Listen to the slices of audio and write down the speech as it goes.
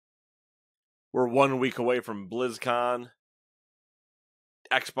We're 1 week away from BlizzCon.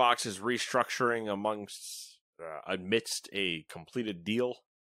 Xbox is restructuring amidst a completed deal.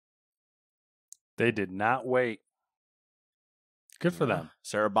 They did not wait. Good for them.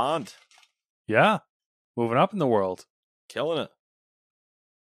 Sarah Bond. Yeah. Moving up in the world. Killing it.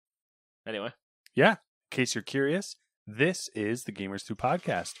 Anyway. Yeah. In case you're curious, this is the Gamers 2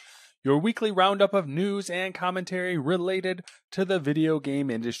 Podcast, your weekly roundup of news and commentary related to the video game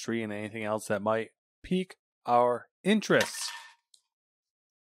industry and anything else that might pique our interests.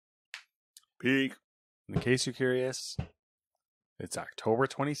 Peak. In case you're curious, it's October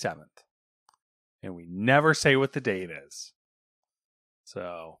 27th. And we never say what the date is.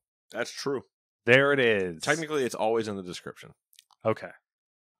 So. That's true. There it is. Technically, it's always in the description. Okay.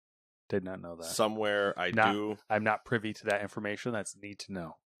 Did not know that. Somewhere do. I'm not privy to that information. That's neat to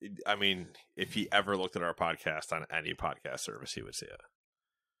know. I mean, if he ever looked at our podcast on any podcast service, he would see it.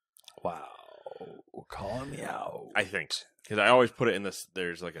 Wow. Calling me out. I think. Because I always put it in this,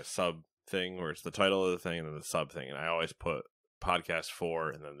 there's like a sub thing where it's the title of the thing and then the sub thing. And I always put podcast 4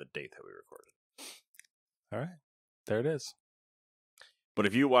 and then the date that we recorded. All right. There it is. But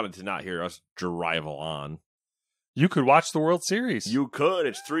if you wanted to not hear us drivel on, you could watch the World Series. You could.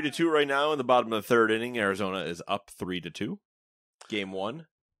 It's 3-2 right now in the bottom of the third inning. Arizona is up 3-2. Game 1.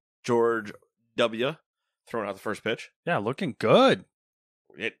 George W. throwing out the first pitch. Yeah, looking good.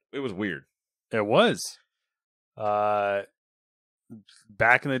 It was weird. It was. Back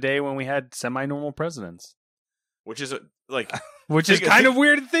in the day when we had semi-normal presidents. Which is which is kind of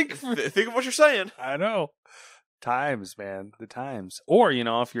weird to think. Think of what you're saying. I know. Times, man. The times. Or,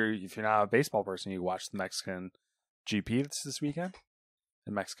 if you're not a baseball person, you watch the Mexican GP this weekend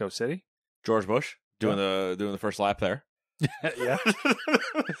in Mexico City. George Bush doing the first lap there. Yeah.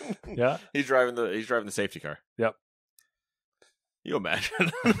 Yeah. He's driving the safety car. Yep. You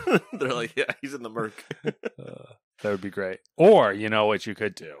imagine? They're like, yeah, he's in the Merc. That would be great. Or, what you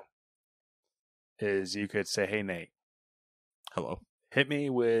could do is you could say, "Hey, Nate. Hello. Hit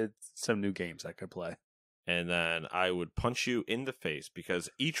me with some new games I could play." And then I would punch you in the face because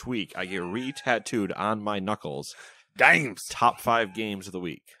each week I get re-tattooed on my knuckles. Games. Top 5 games of the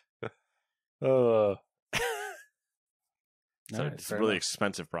week. It's a really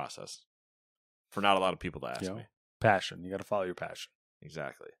expensive process for not a lot of people to ask me. Passion. You got to follow your passion.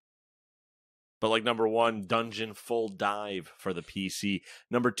 Exactly. But like number 1, Dungeon Full Dive for the PC.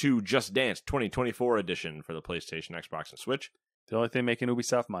 Number 2, Just Dance 2024 edition for the PlayStation, Xbox, and Switch. The only thing making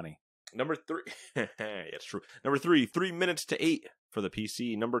Ubisoft money. Number 3, it's true. Number 3, 3 Minutes to 8 for the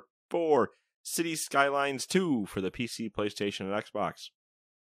PC. Number 4, City Skylines 2 for the PC, PlayStation, and Xbox.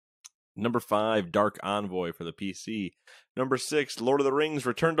 Number 5, Dark Envoy for the PC. Number 6, Lord of the Rings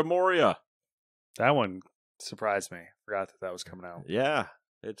Return to Moria. That one surprised me. Forgot that was coming out. Yeah,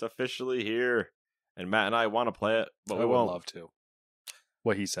 it's officially here. And Matt and I want to play it, but we won't. Would love to.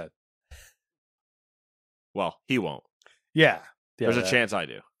 What he said. Well, he won't. Yeah. There's a chance I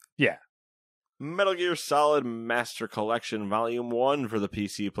do. Yeah. Metal Gear Solid Master Collection Volume 1 for the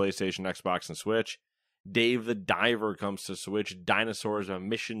PC, PlayStation, Xbox, and Switch. Dave the Diver comes to Switch. Dinosaurs A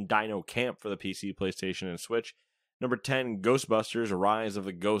Mission Dino Camp for the PC, PlayStation, and Switch. Number 10, Ghostbusters Rise of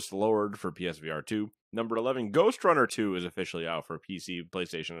the Ghost Lord for PSVR 2. Number 11, Ghost Runner 2 is officially out for PC,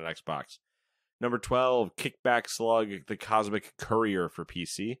 PlayStation, and Xbox. Number 12, Kickback Slug The Cosmic Courier for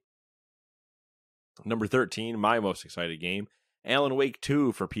PC. Number 13, my most excited game, Alan Wake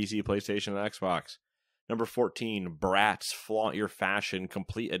 2 for PC, PlayStation, and Xbox. Number 14, Bratz Flaunt Your Fashion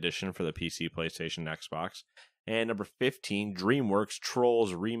Complete Edition for the PC, PlayStation, and Xbox. And number 15, DreamWorks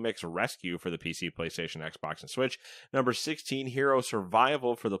Trolls Remix Rescue for the PC, PlayStation, Xbox, and Switch. Number 16, Hero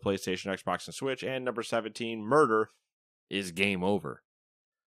Survival for the PlayStation, Xbox, and Switch. And number 17, Murder is Game Over,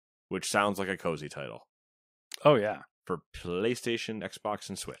 which sounds like a cozy title. Oh, yeah. For PlayStation, Xbox,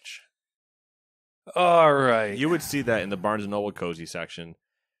 and Switch. All right. You would see that in the Barnes & Noble cozy section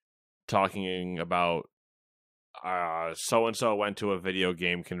talking about so-and-so went to a video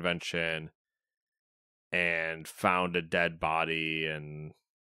game convention and found a dead body, and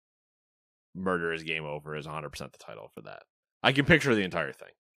Murder is Game Over is 100% the title for that. I can picture the entire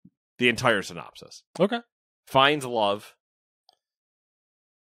thing. The entire synopsis. Okay. Finds love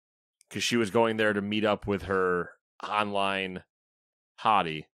because she was going there to meet up with her online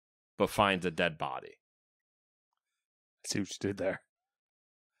hottie, but finds a dead body. I see what you did there.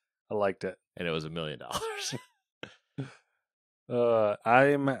 I liked it. And it was $1 million.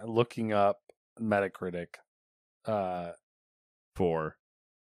 I'm looking up Metacritic For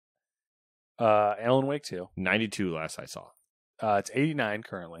Alan Wake 2. 92 last I saw. It's 89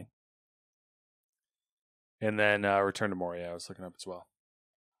 currently. And then Return to Moria I was looking up as well.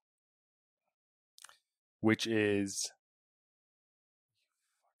 which is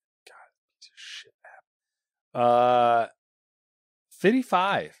piece of shit app.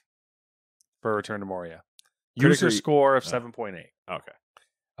 55 for Return to Moria. User score of 7.8. Okay.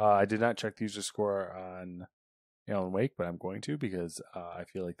 I did not check the user score on Alan Wake, but I'm going to because I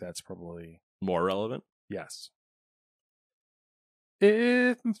feel like that's probably more relevant. Yes.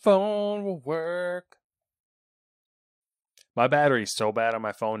 If my phone will work. My battery's so bad on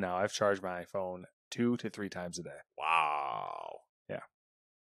my phone now. I've charged my phone 2 to 3 times a day. Wow. Yeah.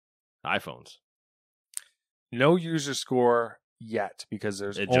 iPhones. No user score yet because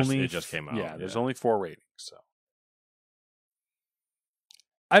there's it just came out. Yeah, there's only 4 ratings. So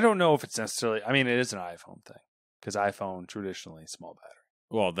I don't know if it's necessarily. I mean, it is an iPhone thing because iPhone traditionally small battery.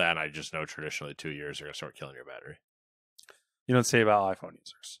 Well, then I just know traditionally 2 years are gonna start killing your battery. You don't say about iPhone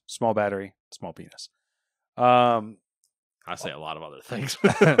users. Small battery, small penis. I say a lot of other things.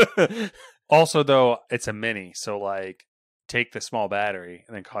 Also, though, it's a mini, so like take the small battery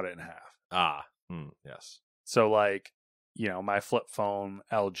and then cut it in half. Yes. So like, my flip phone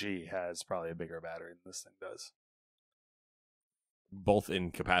LG has probably a bigger battery than this thing does. Both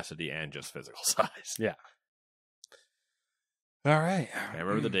in capacity and just physical size. Yeah. All right. I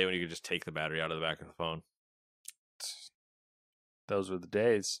remember the day when you could just take the battery out of the back of the phone. Those were the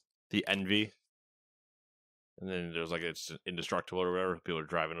days. The Envy. And then there's like it's indestructible or whatever. People are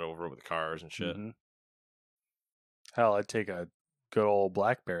driving it over with cars and shit. Mm-hmm. Hell, I'd take a good old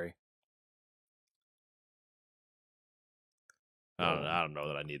BlackBerry. I don't know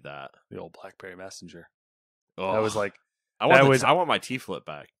that I need that. The old BlackBerry Messenger. Oh, that was like I want my T Flip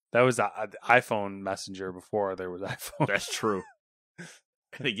back. That was the iPhone Messenger before there was iPhone. That's true. And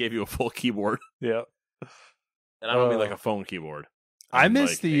they gave you a full keyboard. Yep. And I don't mean like a phone keyboard. I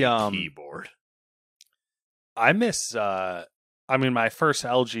miss like the keyboard. I miss my first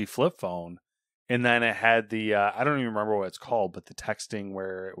LG flip phone, and then it had the I don't even remember what it's called, but the texting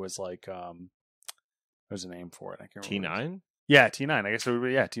where it was like there's a name for it. I can't remember. T9? Yeah, T9. I guess it would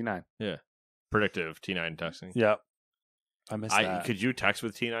be T9. Yeah. Predictive T9 texting. Yep. I miss that. Could you text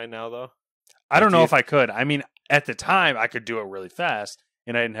with T9 now though? I don't know if I could. I mean, at the time I could do it really fast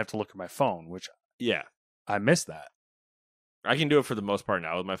and I didn't have to look at my phone, which I miss that. I can do it for the most part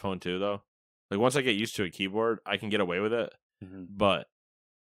now with my phone too though. Like once I get used to a keyboard, I can get away with it. Mm-hmm. But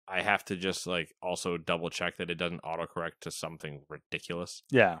I have to just like also double check that it doesn't autocorrect to something ridiculous.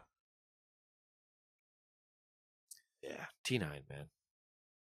 Yeah. Yeah. T9, man.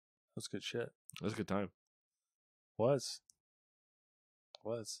 That's good shit. That was a good time. Was. I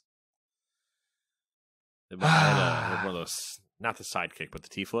had one of those, not the Sidekick, but the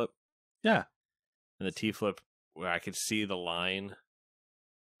T Flip. Yeah. And the T Flip, where I could see the line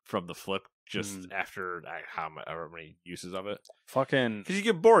from the flip just after however many uses of it. Fucking. Because you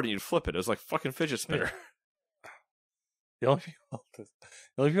get bored and you'd flip it. It was like fucking fidget spinner. The only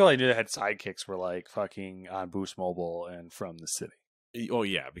people I knew that had sidekicks were like fucking on Boost Mobile and From the City. Oh,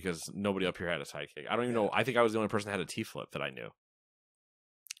 yeah, because nobody up here had a Sidekick. I don't even know. I think I was the only person that had a T Flip that I knew.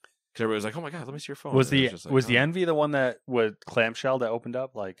 Because everybody was like, oh my God, let me see your phone. Was the Envy the one that would clamshell that opened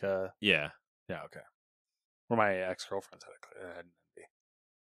up? Like, yeah. Yeah, okay. Where my ex-girlfriends had an Envy.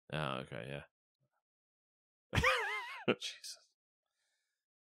 Oh, okay, yeah. Jesus.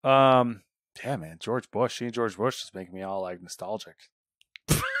 Yeah, man, George Bush. Seeing George Bush just making me all like nostalgic.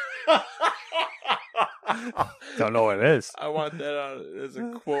 Don't know what it is. I want that as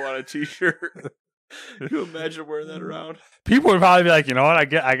a quote on a T-shirt. Can you imagine wearing that around? People would probably be like, you know what? I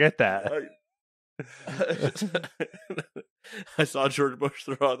get that. I saw George Bush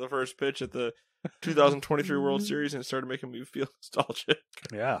throw out the first pitch at the 2023 World Series, and it started making me feel nostalgic.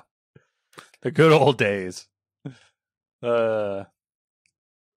 Yeah, the good old days. Holy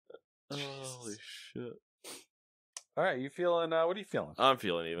shit! All right, you feeling? What are you feeling? I'm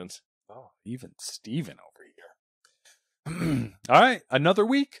feeling evens. Oh, even Steven over here. All right, another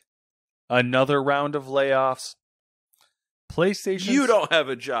week, another round of layoffs. PlayStation. You don't have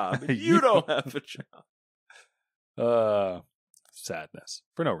a job. You don't have a job. Sadness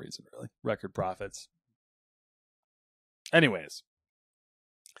for no reason, really. Record profits. Anyways,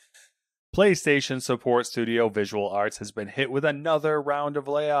 PlayStation support studio Visual Arts has been hit with another round of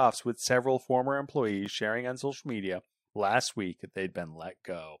layoffs, with several former employees sharing on social media last week that they'd been let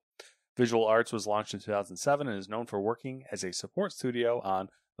go. Visual Arts was launched in 2007 and is known for working as a support studio on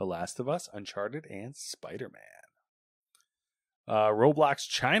The Last of Us, Uncharted, and Spider-Man. Roblox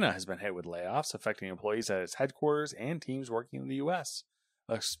China has been hit with layoffs, affecting employees at its headquarters and teams working in the U.S.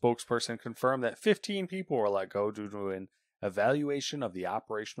 A spokesperson confirmed that 15 people were let go due to an evaluation of the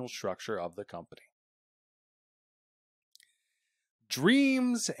operational structure of the company.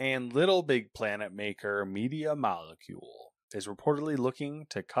 Dreams and Little Big Planet maker Media Molecule is reportedly looking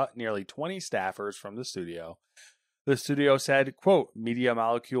to cut nearly 20 staffers from the studio. The studio said, quote, Media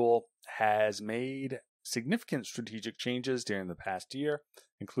Molecule has made significant strategic changes during the past year,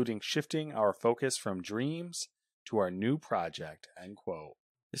 including shifting our focus from Dreams to our new project, end quote.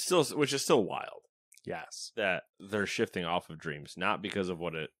 It's still, which is still wild. Yes. That they're shifting off of Dreams, not because of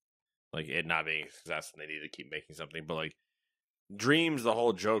what it not being a success and they need to keep making something, but like Dreams, the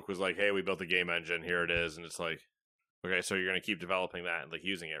whole joke was like, hey, we built a game engine, here it is, and it's like, okay, so you're gonna keep developing that and like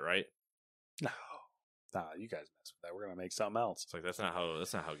using it, right? No, you guys mess with that. We're gonna make something else. It's like that's not how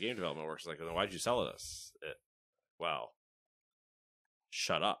game development works. It's like, then why'd you sell us it? Well,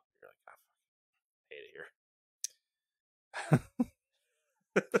 shut up. You're like, I hate it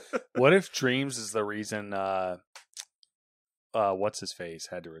here. What if Dreams is the reason what's his face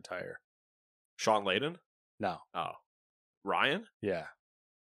had to retire? Sean Layden? No. Oh. Ryan? Yeah.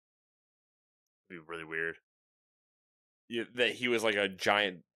 It'd be really weird. That he was like a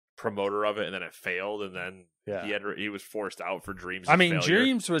giant promoter of it and then it failed and then he was forced out for Dreams. I mean, failure.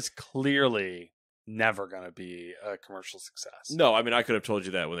 Dreams was clearly never going to be a commercial success. No, I mean, I could have told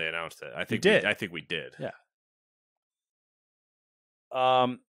you that when they announced it. I think we did. Yeah.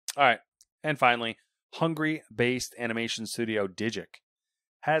 All right. And finally, Hungary-based animation studio Digic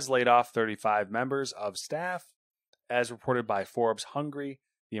has laid off 35 members of staff. As reported by Forbes Hungary,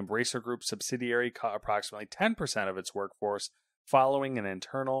 the Embracer Group subsidiary cut approximately 10% of its workforce following an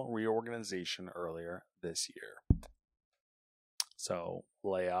internal reorganization earlier this year. So,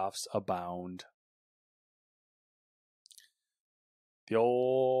 layoffs abound. The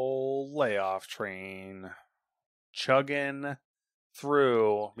old layoff train chugging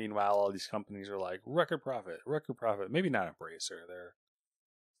through. Meanwhile, all these companies are like, record profit. Maybe not Embracer.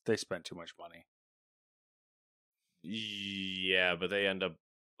 They spend too much money. Yeah, but they end up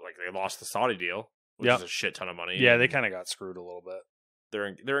like they lost the Saudi deal, which is a shit ton of money. Yeah, they kind of got screwed a little bit. They're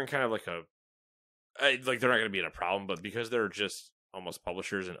in kind of like they're not going to be in a problem, but because they're just almost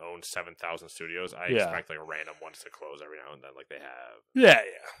publishers and own 7,000 studios, I expect like random ones to close every now and then, like they have. Yeah.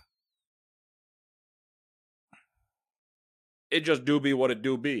 It just do be what it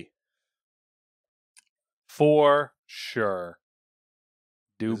do be. For sure.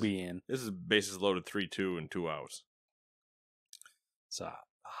 Do be in. This is bases loaded 3-2 and 2 outs. It's a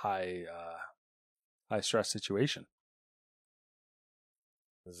high stress situation.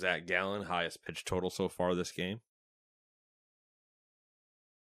 Zach Gallen, highest pitch total so far this game.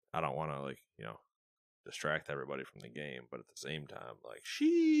 I don't want to distract everybody from the game, but at the same time,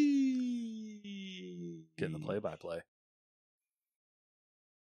 getting the play-by-play.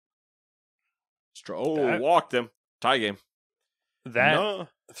 Walked him. Tie game. That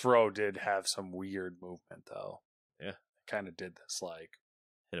throw did have some weird movement, though. Yeah. Kind of did this,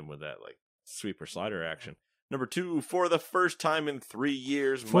 hit him with that, sweeper slider action. Number 2, for the first time in 3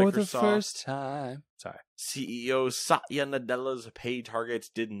 years, For the first time. Sorry. CEO Satya Nadella's pay targets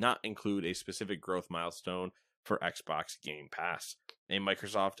did not include a specific growth milestone for Xbox Game Pass. A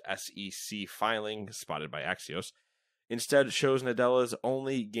Microsoft SEC filing spotted by Axios instead shows Nadella's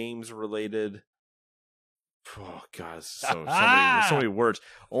only games-related... Oh, God, so many words.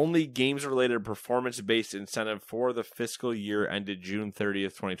 Only games-related performance-based incentive for the fiscal year ended June 30th,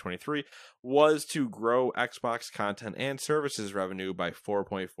 2023 was to grow Xbox content and services revenue by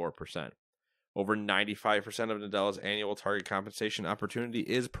 4.4%. Over 95% of Nadella's annual target compensation opportunity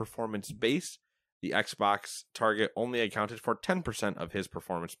is performance-based. The Xbox target only accounted for 10% of his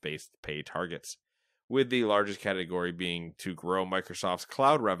performance-based pay targets, with the largest category being to grow Microsoft's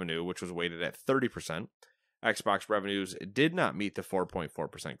cloud revenue, which was weighted at 30%. Xbox revenues did not meet the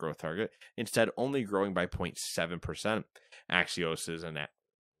 4.4% growth target, instead only growing by 0.7%. Axios'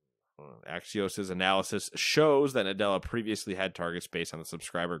 analysis shows that Nadella previously had targets based on the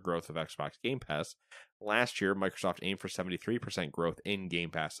subscriber growth of Xbox Game Pass. Last year, Microsoft aimed for 73% growth in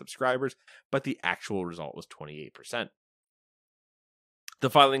Game Pass subscribers, but the actual result was 28%. The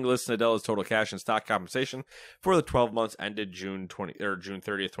filing lists Nadella's total cash and stock compensation for the 12 months ended June 30th,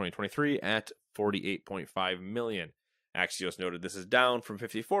 2023 at $48.5 million. Axios noted this is down from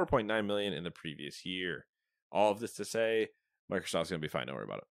 $54.9 million in the previous year. All of this to say, Microsoft's going to be fine. Don't worry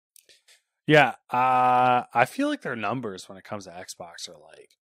about it. Yeah, I feel like their numbers when it comes to Xbox are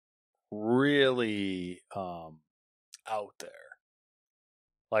really out there.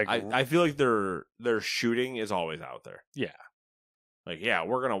 I feel like their shooting is always out there. Yeah. We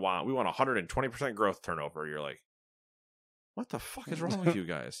want 120% growth turnover. You're like, what the fuck is wrong with you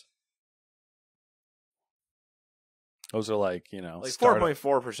guys? Those are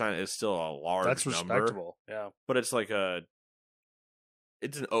 4.4% is still a large That's number. respectable. Yeah. But it's like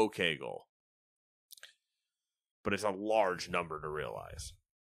it's an okay goal. But it's a large number to realize.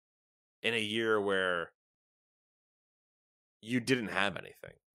 In a year where you didn't have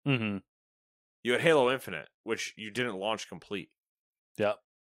anything. Mm-hmm. You had Halo Infinite, which you didn't launch complete. Yep.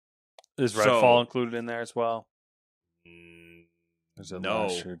 Is Redfall included in there as well? Is it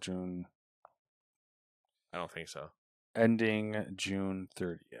last year, June? I don't think so. Ending June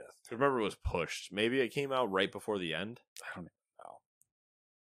 30th. Remember, it was pushed. Maybe it came out right before the end. I don't even know.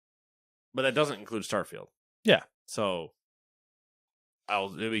 But that doesn't include Starfield. Yeah. So I'll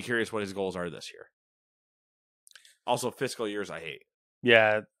be curious what his goals are this year. Also, fiscal years I hate.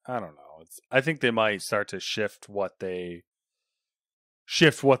 Yeah, I don't know. I think they might start to shift what their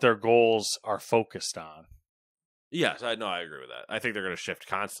goals are focused on. Yes, I agree with that. I think they're going to shift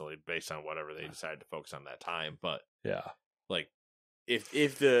constantly based on whatever they decide to focus on that time. But yeah, like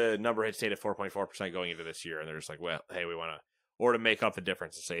if the number had stayed at 4.4% going into this year, and they're just like, well, hey, we want to, or to make up the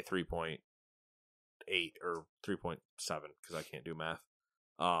difference and say 3.8 or 3.7 because I can't do math.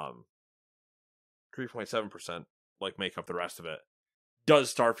 3.7%, like make up the rest of it.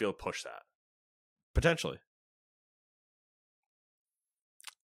 Does Starfield push that? Potentially.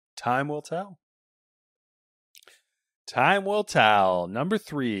 Time will tell. Time will tell. Number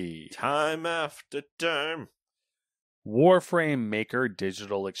 3. Time after time. Warframe maker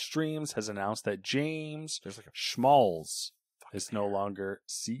Digital Extremes has announced that James Schmalz is no longer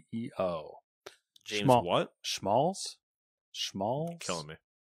CEO. James what? Schmalz? You're killing me.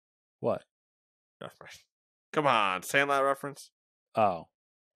 What? Come on, Sandlot reference. Oh.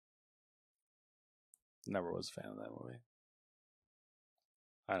 Never was a fan of that movie.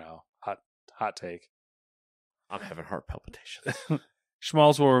 I know. Hot take. I'm having heart palpitations.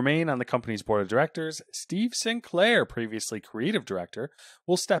 Schmalz will remain on the company's board of directors. Steve Sinclair, previously creative director,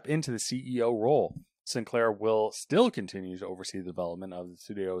 will step into the CEO role. Sinclair will still continue to oversee the development of the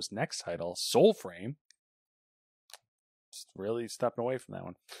studio's next title, Soulframe. Just really stepping away from that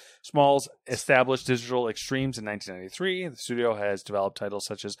one. Schmalz established Digital Extremes in 1993. The studio has developed titles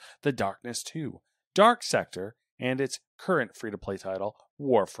such as The Darkness 2, Dark Sector, and its current free-to-play title,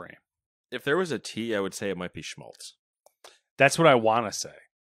 Warframe. If there was a T, I would say it might be Schmaltz. That's what I want to say,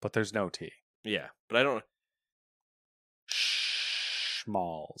 but there's no T. Yeah, but I don't...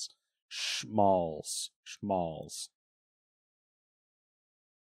 Schmalz.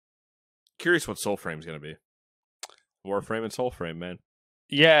 Curious what Soulframe's going to be. Warframe and Soulframe, man.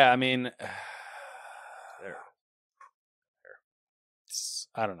 Yeah, I mean...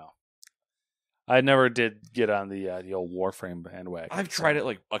 I don't know. I never did get on the old Warframe bandwagon. I've tried it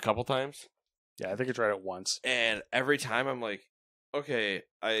like a couple times. Yeah, I think I tried it once. And every time I'm like, okay,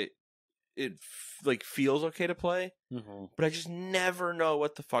 it feels okay to play, but I just never know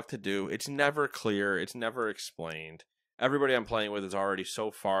what the fuck to do. It's never clear. It's never explained. Everybody I'm playing with is already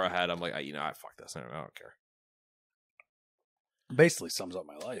so far ahead. I'm like, I fuck this. I don't care. Basically sums up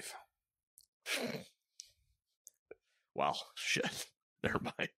my life. Wow. Shit. Never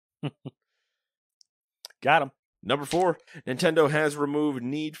mind. Got him. Number 4, Nintendo has removed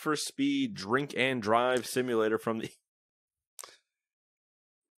Need for Speed Drink and Drive Simulator from the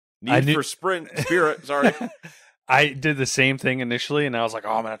Spirit. Sorry, I did the same thing initially, and I was like, "Oh,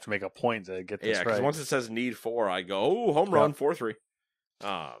 I'm gonna have to make a point to get this right." because once it says Need for, I go, "Oh, home run, 4-3."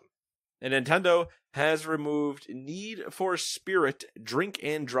 And Nintendo has removed Need for Spirit Drink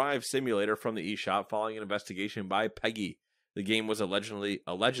and Drive Simulator from the eShop following an investigation by PEGI. The game was allegedly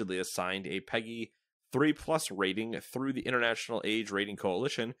assigned a PEGI 3+ rating through the International Age Rating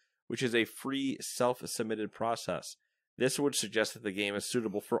Coalition, which is a free self-submitted process. This would suggest that the game is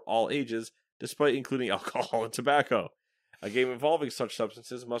suitable for all ages, despite including alcohol and tobacco. A game involving such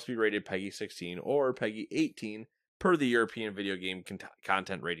substances must be rated PEGI 16 or PEGI 18 per the European Video Game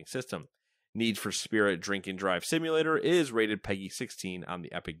Content Rating System. Need for Spirit Drink and Drive Simulator is rated PEGI 16 on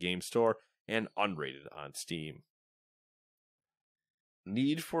the Epic Games Store and unrated on Steam.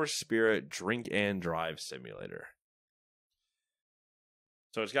 Need for Spirit Drink and Drive Simulator.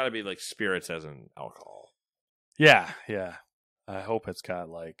 So it's got to be like spirits as in alcohol. Yeah. I hope it's got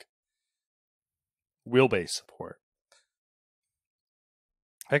like wheelbase support.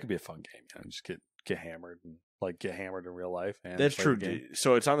 That could be a fun game. Just get hammered and get hammered in real life. And that's true.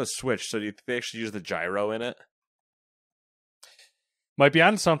 So it's on the Switch. So do you think they actually use the gyro in it? Might be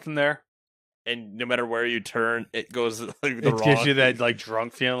on something there. And no matter where you turn, it goes it gives you that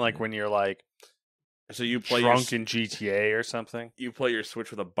drunk feeling, like when you're so you play drunk in GTA or something. You play your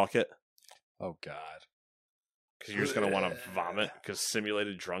Switch with a bucket. Oh God, because you're just gonna want to vomit. Because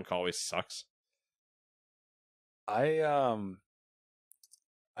simulated drunk always sucks. I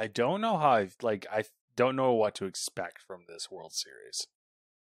don't know how I don't know what to expect from this World Series.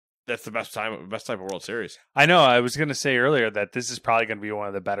 That's the best type of World Series. I know. I was going to say earlier that this is probably going to be one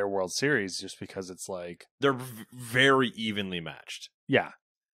of the better World Series just because it's like... They're very evenly matched. Yeah.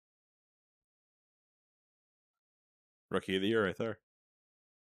 Rookie of the Year right there.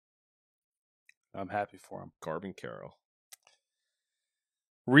 I'm happy for him. Corbin Carroll.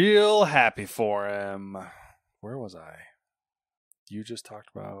 Real happy for him. Where was I? You just talked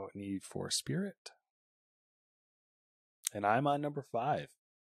about Need for Spirit. And I'm on number 5.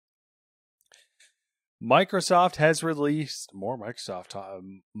 Microsoft has released more Microsoft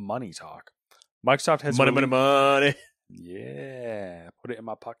money talk. Microsoft has money. Yeah, put it in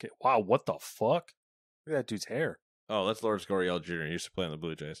my pocket. Wow, what the fuck? Look at that dude's hair. Oh, that's Lourdes Gurriel Jr. He used to play on the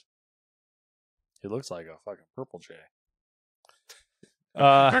Blue Jays. He looks like a fucking purple jay.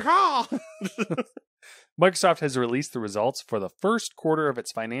 Microsoft has released the results for the first quarter of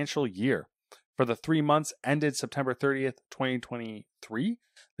its financial year. For the 3 months ended September 30th, 2023,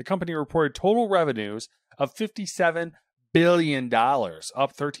 the company reported total revenues of $57 billion,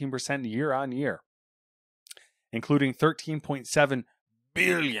 up 13% year on year, including $13.7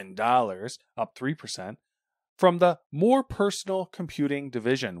 billion, up 3%, from the more personal computing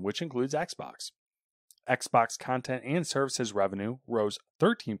division, which includes Xbox. Xbox content and services revenue rose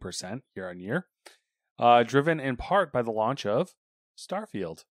 13% year on year, driven in part by the launch of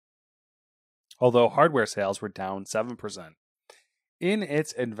Starfield, although hardware sales were down 7%. In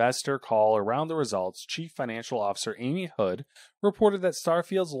its investor call around the results, Chief Financial Officer Amy Hood reported that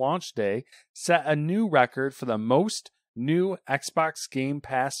Starfield's launch day set a new record for the most new Xbox Game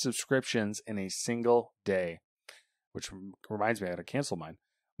Pass subscriptions in a single day, which reminds me I had to cancel mine.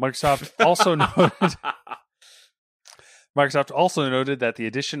 Microsoft also noted that the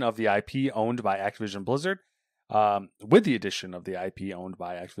addition of the IP owned by Activision Blizzard,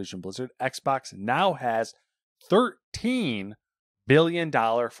 Xbox now has 13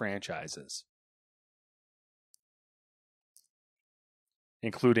 billion-dollar franchises,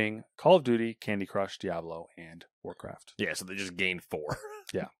 including Call of Duty, Candy Crush, Diablo, and Warcraft. Yeah, so they just gained 4.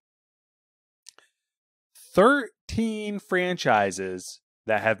 Yeah. 13 franchises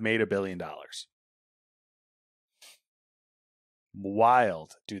that have made $1 billion.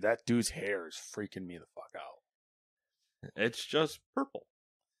 Wild. Dude, that dude's hair is freaking me the fuck out. It's just purple.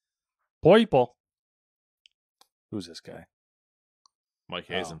 Purple. Who's this guy? Mike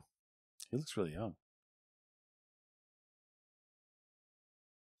Hazen. Oh, he looks really young.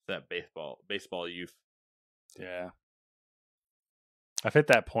 That baseball youth. Yeah. I've hit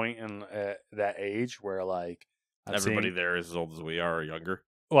that point in that age where, like, everybody there is as old as we are or younger.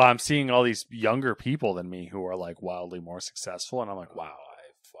 Well, I'm seeing all these younger people than me who are, like, wildly more successful, and I'm like, wow,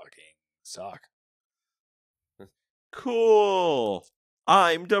 I fucking suck. Cool.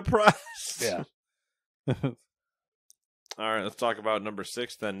 I'm depressed. Yeah. All right, let's talk about number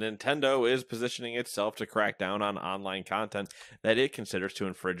 6 then. Nintendo is positioning itself to crack down on online content that it considers to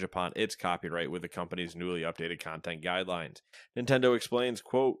infringe upon its copyright with the company's newly updated content guidelines. Nintendo explains,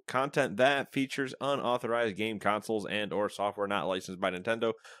 quote, content that features unauthorized game consoles and or software not licensed by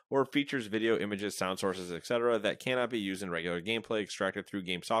Nintendo or features video, images, sound sources, etc. that cannot be used in regular gameplay extracted through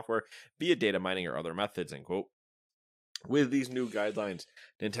game software via data mining or other methods, end quote. With these new guidelines,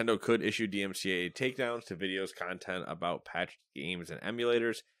 Nintendo could issue DMCA takedowns to videos content about patched games and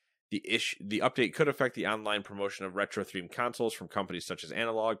emulators. The update could affect the online promotion of retro-themed consoles from companies such as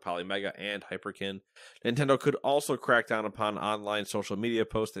Analog, Polymega, and Hyperkin. Nintendo could also crack down upon online social media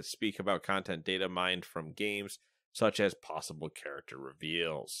posts that speak about content data mined from games, such as possible character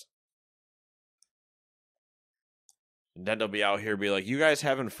reveals. Nintendo be out here be like, you guys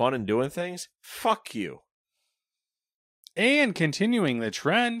having fun and doing things? Fuck you. And continuing the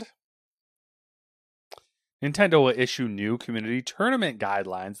trend, Nintendo will issue new community tournament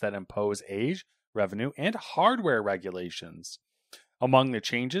guidelines that impose age, revenue, and hardware regulations. Among the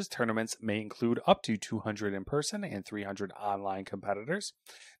changes, tournaments may include up to 200 in-person and 300 online competitors.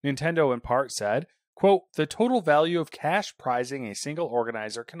 Nintendo in part said, quote, the total value of cash prizing a single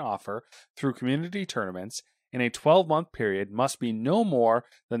organizer can offer through community tournaments in a 12-month period must be no more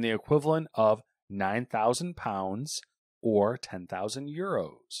than the equivalent of £9,000 or 10,000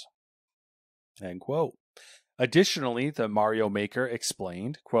 euros. End quote. Additionally, the Mario Maker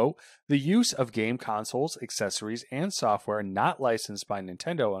explained, quote, the use of game consoles, accessories, and software not licensed by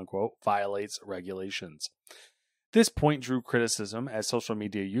Nintendo, unquote, violates regulations. This point drew criticism as social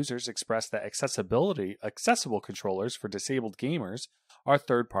media users expressed that accessible controllers for disabled gamers are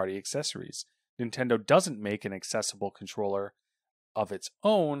third-party accessories. Nintendo doesn't make an accessible controller of its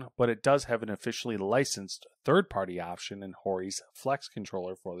own, but it does have an officially licensed third-party option in Hori's Flex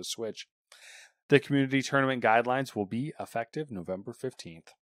controller for the Switch. The community tournament guidelines will be effective November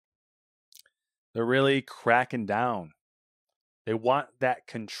 15th. They're really cracking down. They want that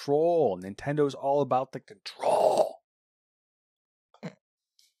control. Nintendo's all about the control.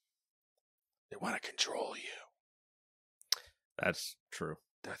 They want to control you. That's true.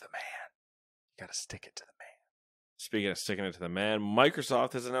 They're the man. You got to stick it to the man. Speaking of sticking it to the man,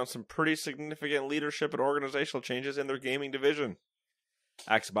 Microsoft has announced some pretty significant leadership and organizational changes in their gaming division.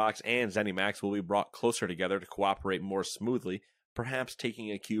 Xbox and ZeniMax will be brought closer together to cooperate more smoothly, perhaps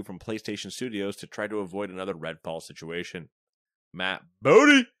taking a cue from PlayStation Studios to try to avoid another Redfall situation. Matt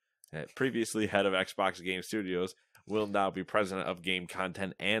Bodie, previously head of Xbox Game Studios, will now be president of Game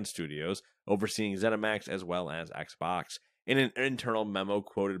Content and Studios, overseeing ZeniMax as well as Xbox. In an internal memo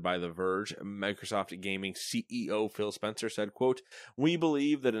quoted by The Verge, Microsoft Gaming CEO Phil Spencer said, quote, "We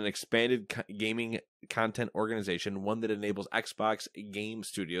believe that an expanded gaming content organization, one that enables Xbox Game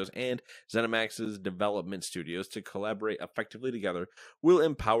Studios and ZeniMax's development studios to collaborate effectively together, will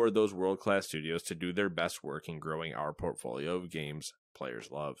empower those world-class studios to do their best work in growing our portfolio of games players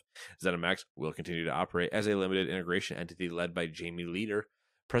love. ZeniMax will continue to operate as a limited integration entity led by Jamie Leader,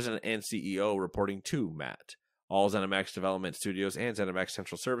 president and CEO, reporting to Matt. All ZeniMax development studios and ZeniMax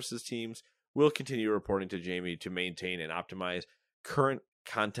Central Services teams will continue reporting to Jamie to maintain and optimize current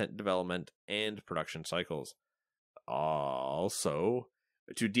content development and production cycles. Also,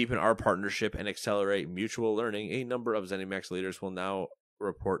 to deepen our partnership and accelerate mutual learning, a number of ZeniMax leaders will now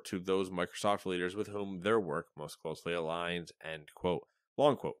report to those Microsoft leaders with whom their work most closely aligns." End quote.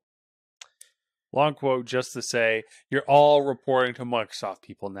 Long quote. Long quote just to say, you're all reporting to Microsoft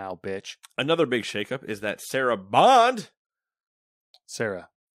people now, bitch. Another big shakeup is that Sarah Bond. Sarah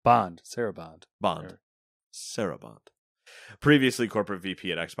Bond. Previously corporate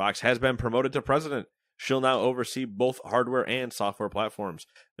VP at Xbox, has been promoted to president. She'll now oversee both hardware and software platforms.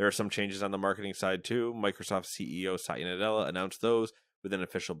 There are some changes on the marketing side too. Microsoft CEO Satya Nadella announced those with an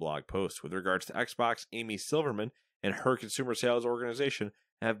official blog post. With regards to Xbox, Amy Silverman and her consumer sales organization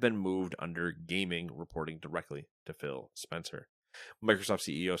have been moved under gaming, reporting directly to Phil Spencer. Microsoft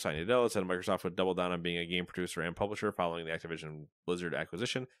CEO Satya Nadella said Microsoft would double down on being a game producer and publisher following the Activision Blizzard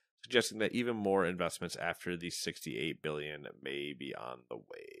acquisition, suggesting that even more investments after the $68 billion may be on the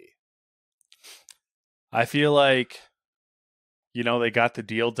way. I feel like, they got the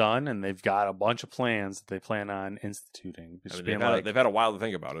deal done and they've got a bunch of plans that they plan on instituting. They've had a while to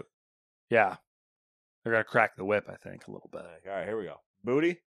think about it. Yeah. They're going to crack the whip, I think, a little bit. All right, here we go.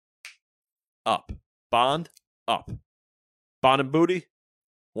 Booty, up. Bond, up. Bond and Booty,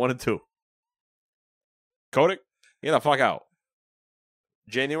 1 and 2. Kotick, get the fuck out.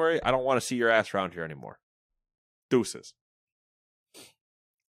 January, I don't want to see your ass around here anymore. Deuces.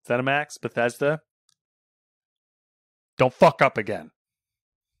 ZeniMax, Bethesda, don't fuck up again.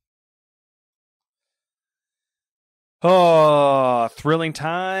 Oh, thrilling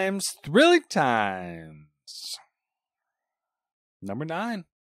times. Number 9.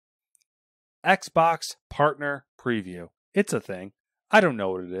 Xbox Partner Preview. It's a thing. I don't know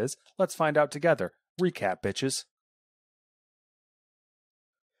what it is. Let's find out together. Recap, bitches.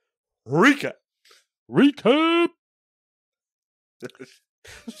 Recap.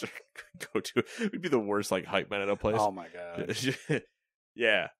 Go to. We'd be the worst hype man at a place. Oh my god. Yeah.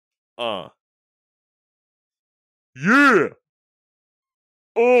 Yeah.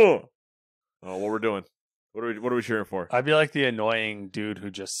 Oh, what we're doing? What are we cheering for? I'd be like the annoying dude who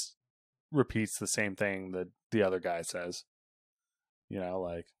just repeats the same thing that the other guy says. What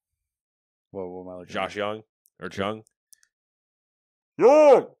am I looking Josh at? Young or Chung?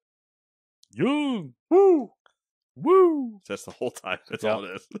 Young. Woo. That's the whole time. That's all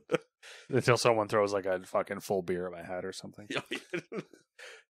it is. Until someone throws a fucking full beer at my head or something.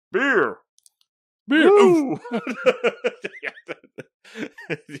 Beer. Ooh.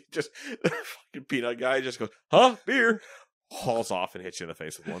 Just the fucking peanut guy just goes, huh? Beer. Hauls off and hits you in the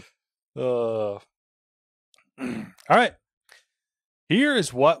face with one. All right. Here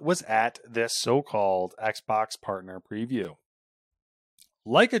is what was at this so-called Xbox Partner Preview.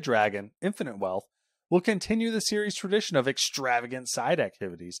 Like a Dragon, Infinite Wealth will continue the series' tradition of extravagant side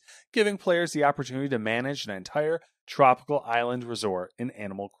activities, giving players the opportunity to manage an entire tropical island resort in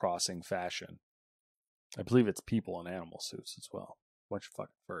Animal Crossing fashion. I believe it's people in animal suits as well. Bunch of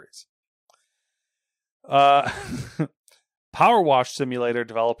fucking furries. Power Wash Simulator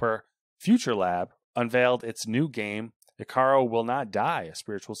developer Future Lab unveiled its new game, Icaro Will Not Die, a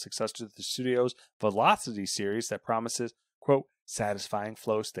spiritual successor to the studio's Velocity series that promises, quote, satisfying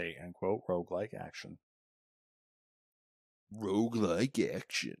flow state, end quote, roguelike action.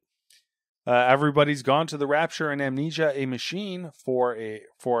 Everybody's Gone to the Rapture and Amnesia, a machine for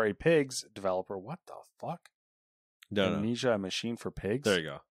a pigs developer. What the fuck? No. Amnesia, a machine for pigs? There you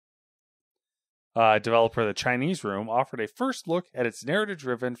go. Developer The Chinese Room offered a first look at its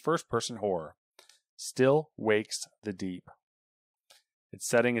narrative-driven first-person horror, Still Wakes the Deep. Its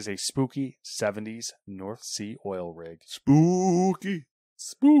setting is a spooky 70s North Sea oil rig. Spooky.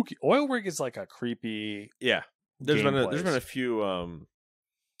 Oil rig is like a creepy. Yeah. There's been a few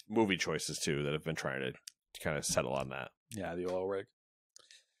movie choices too that have been trying to kind of settle on that. Yeah, the oil rig.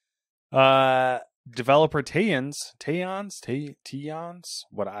 Developer Tayons,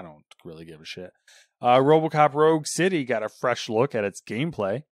 what, I don't really give a shit. RoboCop Rogue City got a fresh look at its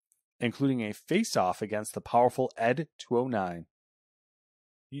gameplay, including a face-off against the powerful Ed 209.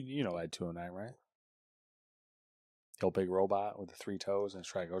 You know Ed 209, right? The old big robot with the 3 toes and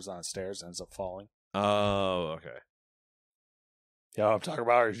goes down the stairs and ends up falling. Oh, okay. Yeah, I'm talking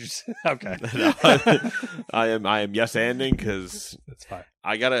about. Or you just, okay. No, I am yes anding because that's fine.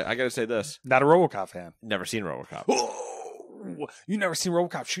 I gotta say this. Not a RoboCop fan. Never seen RoboCop. Oh, you never seen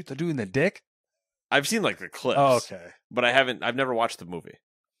RoboCop shoot the dude in the dick? I've seen like the clips. Oh, okay. But I've never watched the movie.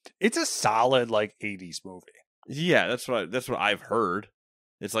 It's a solid like 80s movie. Yeah, that's what I've heard.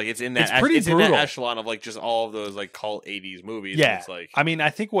 It's like it's in that brutal. in that echelon of like just all of those like cult 80s movies. Yeah. It's like, I mean, I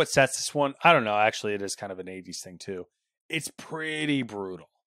think what sets this one, I don't know, actually it is kind of an 80s thing too. It's pretty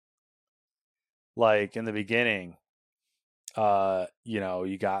brutal. Like in the beginning,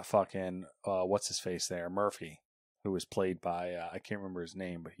 you got fucking what's his face there, Murphy, who was played by I can't remember his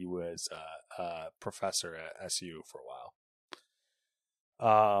name, but he was professor at SU for a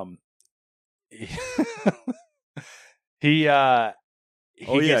while.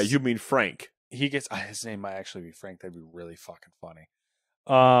 You mean Frank? He gets his name might actually be Frank. That'd be really fucking funny.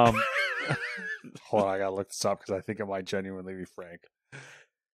 Hold on, I gotta look this up because I think it might genuinely be Frank.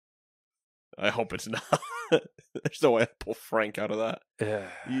 I hope it's not. There's no way I pull Frank out of that. Yeah.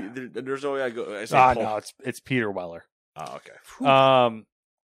 There's no way I go. No, it's Peter Weller. Oh, okay.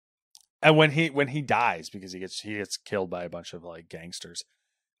 And when he dies because he gets killed by a bunch of like gangsters,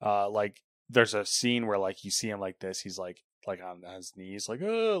 like there's a scene where like you see him like this, he's like on his knees, like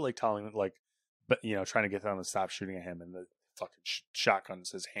like telling him like, but trying to get them to stop shooting at him, and the fucking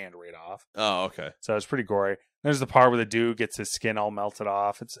shotguns his hand right off. Oh, okay. So it's pretty gory. There's the part where the dude gets his skin all melted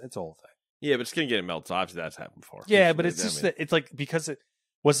off. It's a whole thing. Yeah, but skin getting melted off, that's happened before. Yeah, but it's just it's like because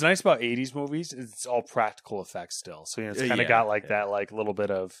what's nice about 80s movies is it's all practical effects still. So it's kind of got like that like little bit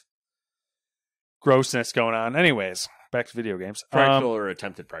of grossness going on. Anyways, back to video games. Practical or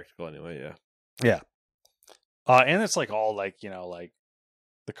attempted practical anyway, yeah. Yeah. And it's like all like, like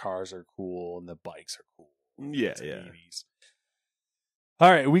the cars are cool and the bikes are cool. Yeah, it's yeah. 80s. All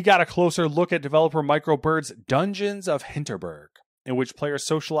right, we got a closer look at developer Microbird's Dungeons of Hinterberg, in which players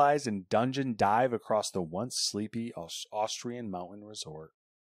socialize and dungeon dive across the once sleepy Austrian mountain resort.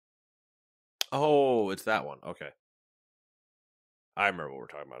 Oh, it's that one. Okay. I remember what we're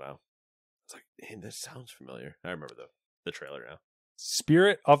talking about now. It's like, hey, this sounds familiar. I remember the trailer now.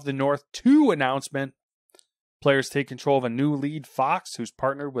 Spirit of the North 2 announcement. Players take control of a new lead fox who's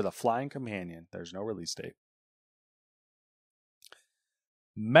partnered with a flying companion. There's no release date.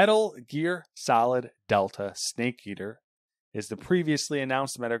 Metal Gear Solid Delta Snake Eater is the previously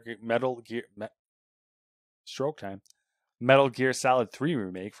announced Metal Gear Solid 3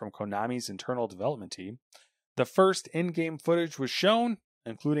 remake from Konami's internal development team. The first in-game footage was shown,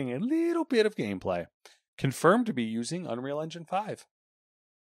 including a little bit of gameplay, confirmed to be using Unreal Engine 5.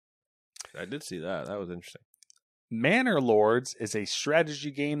 I did see that. That was interesting. Manor Lords is a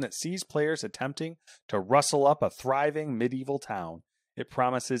strategy game that sees players attempting to rustle up a thriving medieval town. It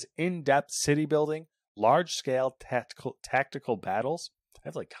promises in-depth city building, large-scale tactical battles. I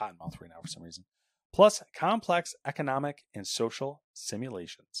have like cotton mouth right now for some reason. Plus complex economic and social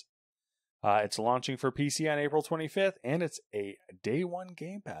simulations. It's launching for PC on April 25th, and it's a day one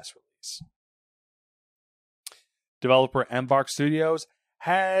Game Pass release. Developer Embark Studios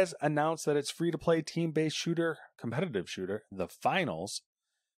has announced that its free-to-play team-based competitive shooter, The Finals,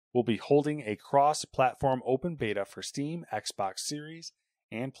 will be holding a cross-platform open beta for Steam, Xbox Series,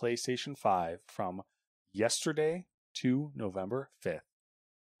 and PlayStation 5 from yesterday to November 5th.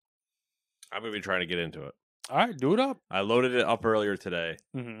 I'm going to be trying to get into it. All right, do it up. I loaded it up earlier today,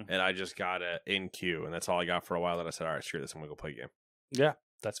 and I just got it in queue, and that's all I got for a while. Then I said, all right, screw this, I'm going to go play a game. Yeah,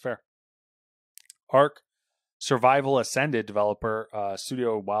 that's fair. Ark Survival Ascended developer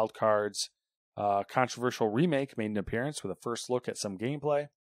Studio Wildcard's controversial remake made an appearance with a first look at some gameplay.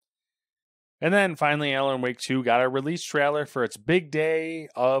 And then finally, Alan Wake 2 got a release trailer for its big day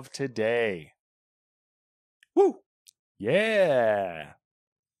of today. Woo! Yeah!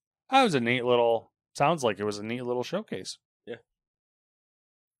 That was a neat little... Sounds like it was a neat little showcase. Yeah.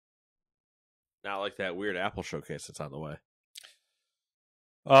 Not like that weird Apple showcase that's on the way.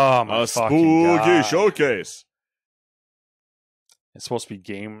 Oh my A fucking spooky God. showcase. It's supposed to be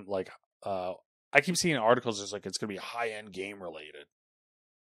game I keep seeing articles it's like it's gonna be high-end game related.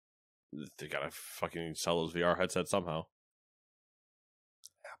 They gotta fucking sell those VR headsets somehow.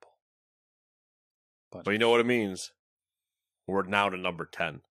 Apple. But you know what it means? We're now to number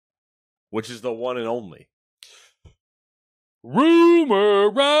 10, which is the one and only. Rumor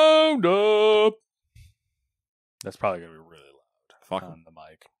Roundup. That's probably gonna be really loud Fuck. on the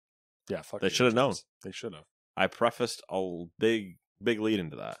mic. Yeah, fuck. They should have known. They should have. I prefaced a big lead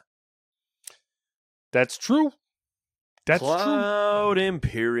into that. That's true. That's Cloud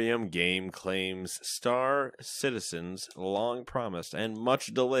Imperium game claims Star Citizen's long promised and much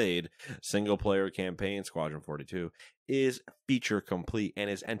delayed single player campaign Squadron 42 is feature complete and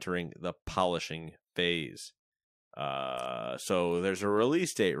is entering the polishing phase. So there's a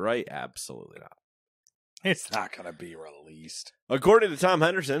release date, right? Absolutely not. It's not going to be released. According to Tom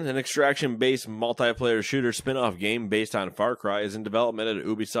Henderson, an extraction-based multiplayer shooter spin-off game based on Far Cry is in development at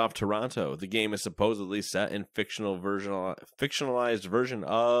Ubisoft Toronto. The game is supposedly set in fictionalized version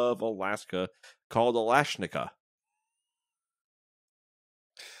of Alaska called Alashnika.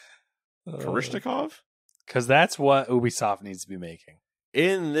 Karishnikov? Because that's what Ubisoft needs to be making.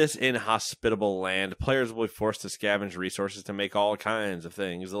 In this inhospitable land, players will be forced to scavenge resources to make all kinds of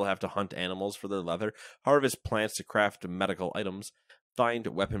things. They'll have to hunt animals for their leather, harvest plants to craft medical items, find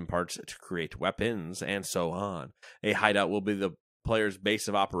weapon parts to create weapons, and so on. A hideout will be the player's base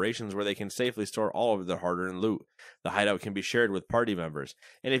of operations where they can safely store all of their hard-earned loot. The hideout can be shared with party members.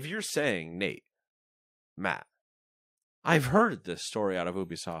 And if you're saying, Nate, Matt, I've heard this story out of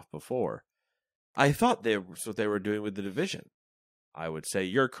Ubisoft before. I thought that's what they were doing with The Division. I would say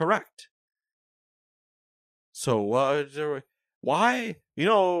you're correct. So why? You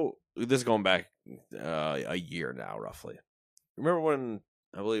know, this is going back a year now, roughly. Remember when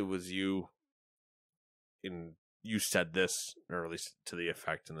I believe it was you said this, or at least to the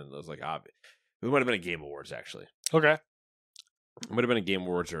effect, and then it was like, it might have been a Game Awards, actually. Okay. It might have been a Game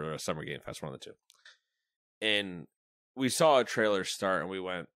Awards or a Summer Game Fest, one of the two. And we saw a trailer start, and we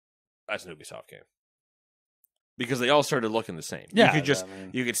went, that's an Ubisoft game. Because they all started looking the same. Yeah,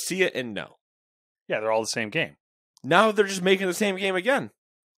 you could see it and know. Yeah, they're all the same game. Now they're just making the same game again.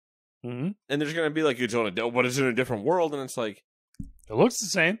 Mm-hmm. And they're going to be like, but it's in a different world. And it's like, it looks the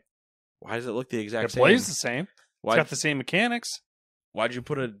same. Why does it look the exact same? It plays the same. It's got the same mechanics. Why'd you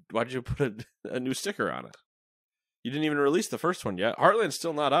put a new sticker on it? You didn't even release the first one yet. Heartland's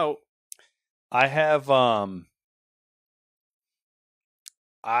still not out. I have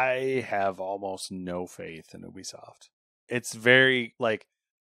almost no faith in Ubisoft. It's very, like...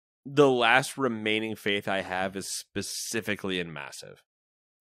 The last remaining faith I have is specifically in Massive.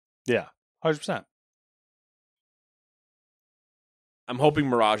 Yeah, 100%. I'm hoping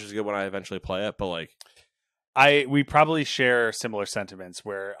Mirage is good when I eventually play it, but, like... we probably share similar sentiments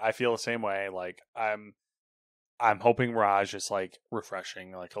where I feel the same way. Like, I'm hoping Mirage is, like,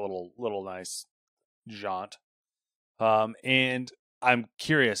 refreshing, like a little nice jaunt. And... I'm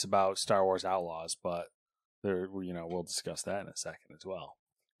curious about Star Wars Outlaws, but we'll discuss that in a second as well.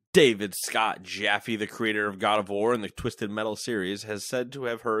 David Scott Jaffe, the creator of God of War and the Twisted Metal series, has said to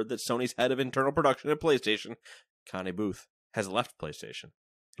have heard that Sony's head of internal production at PlayStation, Connie Booth, has left PlayStation.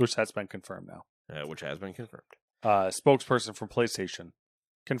 Which has been confirmed now. Which has been confirmed. Spokesperson from PlayStation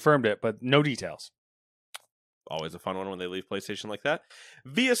confirmed it, but no details. Always a fun one when they leave PlayStation like that.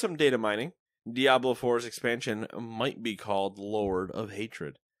 Via some data mining, Diablo 4's expansion might be called Lord of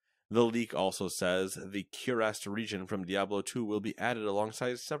Hatred. The leak also says the Cuirass region from Diablo 2 will be added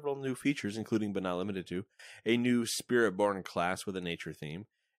alongside several new features, including but not limited to a new Spiritborn class with a nature theme,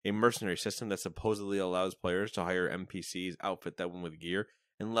 a mercenary system that supposedly allows players to hire NPCs, outfit them with gear,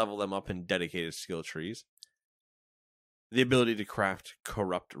 and level them up in dedicated skill trees, the ability to craft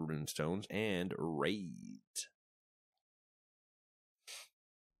corrupt runestones, and raids.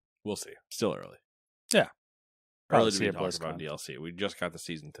 We'll see. Still early. Yeah. Early to be talking about DLC. We just got the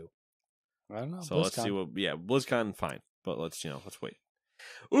season 2. I don't know. So let's see what... Yeah, BlizzCon, fine. But let's wait.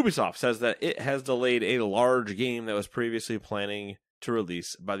 Ubisoft says that it has delayed a large game that was previously planning to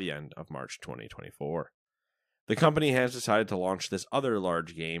release by the end of March 2024. The company has decided to launch this other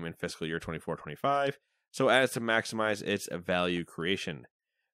large game in fiscal year 24-25 so as to maximize its value creation.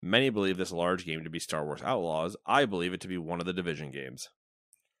 Many believe this large game to be Star Wars Outlaws. I believe it to be one of the Division games.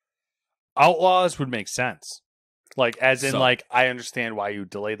 Outlaws would make sense. Like, as in, I understand why you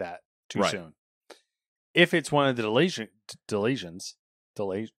delay that too soon. If it's one of the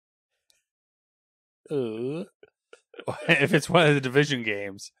if it's one of the Division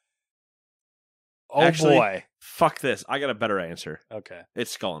games, boy. Fuck this. I got a better answer. Okay.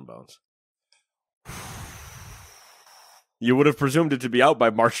 It's Skull and Bones. You would have presumed it to be out by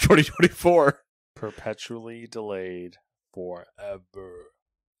March 2024. Perpetually delayed forever.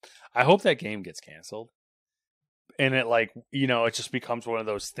 I hope that game gets canceled. And it it just becomes one of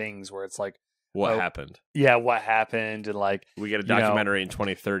those things where it's like, What happened? Yeah, what happened? And we get a documentary in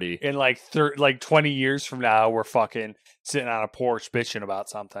 2030. And 20 years from now, we're fucking sitting on a porch bitching about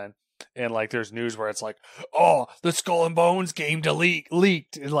something. And there's news where it's like, oh, the Skull and Bones game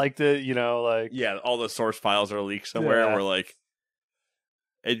leaked. And yeah, all the source files are leaked somewhere. Yeah. We're like,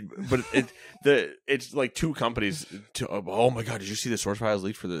 it's like two companies. Oh my god, did you see the source files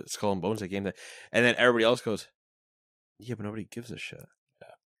leaked for the Skull and Bones that game? And then everybody else goes, yeah, but nobody gives a shit.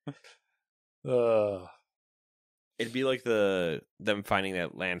 Yeah. It'd be like them finding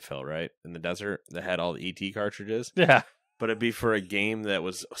that landfill right in the desert that had all the ET cartridges. Yeah. But it'd be for a game that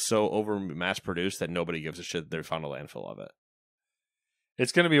was so over mass produced that nobody gives a shit that they found a landfill of it.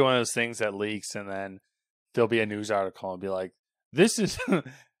 It's going to be one of those things that leaks, and then there'll be a news article and be like, this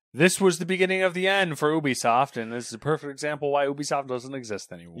was the beginning of the end for Ubisoft, and this is a perfect example why Ubisoft doesn't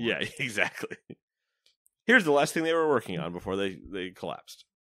exist anymore. Yeah, exactly. Here's the last thing they were working on before they collapsed.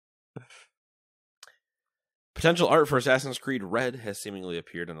 Potential art for Assassin's Creed Red has seemingly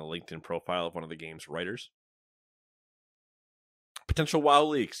appeared on the LinkedIn profile of one of the game's writers. Potential WoW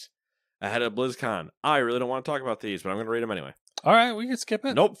leaks ahead of BlizzCon. I really don't want to talk about these, but I'm going to read them anyway. All right, we can skip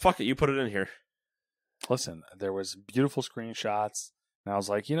it. Nope, fuck it. You put it in here. Listen, there was beautiful screenshots, and I was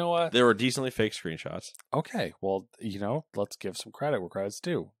like, you know what? There were decently fake screenshots. Okay, well, let's give some credit where credit's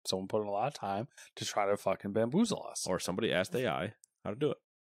due. Someone put in a lot of time to try to fucking bamboozle us. Or somebody asked AI how to do it.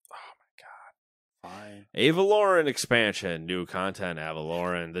 Fine. Avaloran expansion. New content,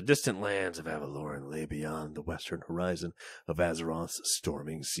 Avaloran. The distant lands of Avaloran lay beyond the western horizon of Azeroth's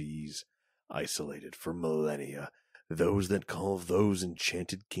storming seas. Isolated for millennia, those that call those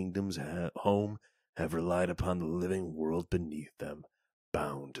enchanted kingdoms home have relied upon the living world beneath them,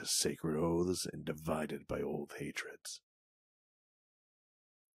 bound to sacred oaths and divided by old hatreds.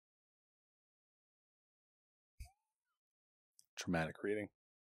 Traumatic reading.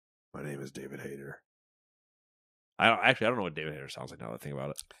 My name is David Hayter. I don't know what David Hayter sounds like now that I think about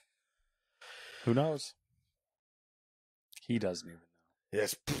it. Who knows? He doesn't even know.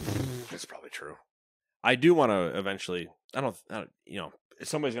 Yes, that's probably true. I do want to eventually. I don't.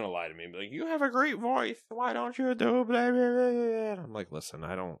 Somebody's gonna lie to me and be like, "You have a great voice. Why don't you do blah blah blah?" I'm like, listen,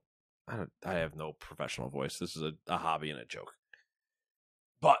 I have no professional voice. This is a hobby and a joke.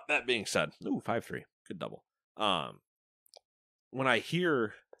 But that being said, 5-3, good double. When I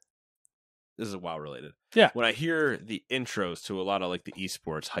hear, this is WoW related. Yeah. When I hear the intros to a lot of the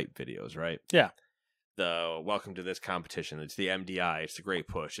esports hype videos, right? Yeah. The welcome to this competition. It's the MDI. It's the Great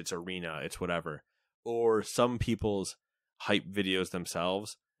Push. It's Arena. It's whatever. Or some people's hype videos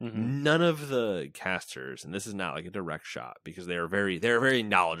themselves. Mm-hmm. None of the casters, and this is not a direct shot because they're very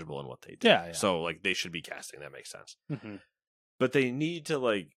knowledgeable in what they do. Yeah. So they should be casting. That makes sense. Mm-hmm. But they need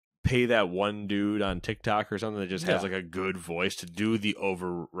to pay that one dude on TikTok or something that just has a good voice to do the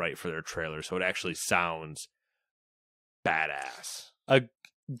overwrite for their trailer, so it actually sounds badass. A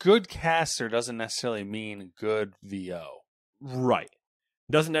good caster doesn't necessarily mean good VO. Right.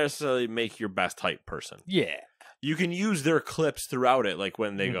 Doesn't necessarily make your best hype person. Yeah. You can use their clips throughout it,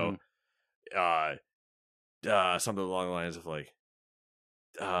 when they go something along the lines of I'm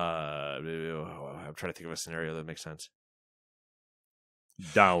trying to think of a scenario that makes sense.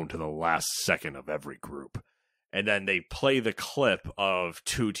 Down to the last second of every group. And then they play the clip of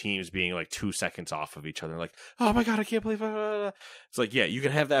two teams being 2 seconds off of each other. Oh my god, I can't believe it. It's yeah, you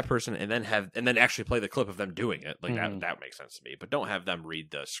can have that person and then actually play the clip of them doing it. That makes sense to me. But don't have them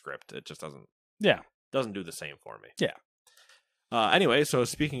read the script. It just doesn't do the same for me. Yeah. Anyway, so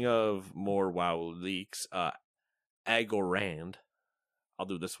speaking of more WoW leaks, Agorand, I'll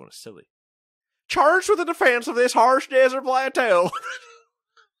do this one as silly. Charged with the defense of this harsh desert plateau.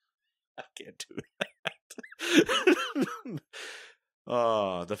 I can't do that.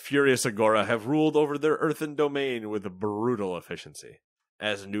 The furious Agora have ruled over their earthen domain with brutal efficiency.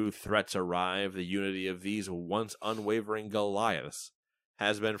 As new threats arrive, the unity of these once unwavering Goliaths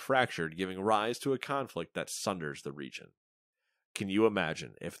has been fractured, giving rise to a conflict that sunders the region. Can you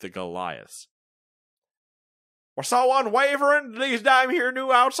imagine if the Goliaths were so unwavering, these damn here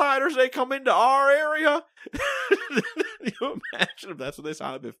new outsiders, they come into our area? Can you imagine if that's what they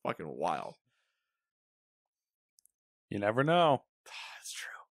sound? It'd be fucking wild. You never know. That's true.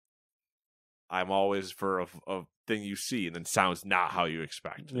 I'm always for a thing you see and then sounds not how you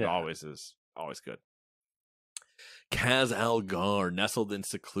expect. It always is. Always good. Kaz Algar, nestled in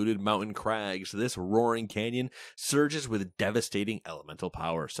secluded mountain crags, this roaring canyon surges with devastating elemental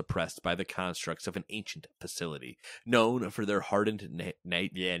power suppressed by the constructs of an ancient facility. Known for their hardened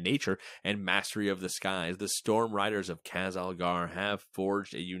nature and mastery of the skies, the Storm Riders of Kaz Algar have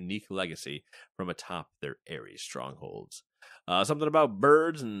forged a unique legacy from atop their airy strongholds. Something about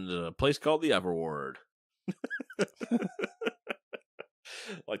birds and a place called the Everward.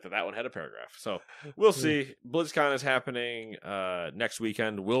 Like that one had a paragraph. So we'll see. BlizzCon is happening next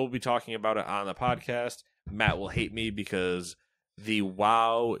weekend. We'll be talking about it on the podcast. Matt will hate me because the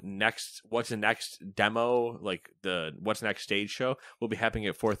WoW What's the Next demo, like the What's Next stage show, will be happening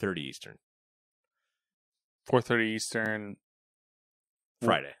at 4:30 Eastern. 4:30 Eastern.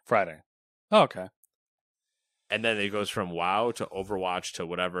 Friday. Oh, okay. And then it goes from WoW to Overwatch to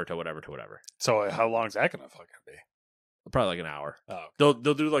whatever. So how long is that going to fucking be? Probably like an hour. Oh, okay.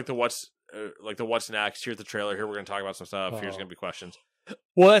 They'll do like the what's next. Here's the trailer. Here we're going to talk about some stuff. Here's going to be questions.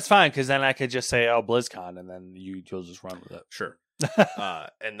 Well, that's fine because then I could just say, "Oh, BlizzCon," and then you'll just run with it. Sure.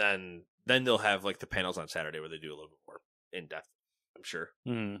 And then they'll have like the panels on Saturday where they do a little bit more in depth. I'm sure.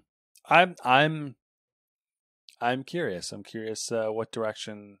 I'm curious. I'm curious what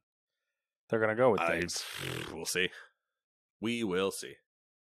direction they're going to go with things. We'll see. We will see.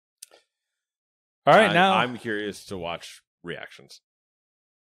 All right, now I'm curious to watch reactions.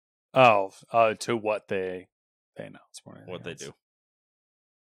 Oh, to what they announced more. What they do.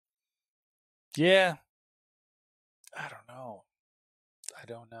 Yeah. I don't know.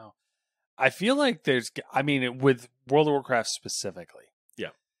 I feel like with World of Warcraft specifically.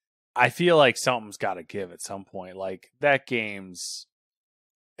 Yeah. I feel like something's got to give at some point. Like that it's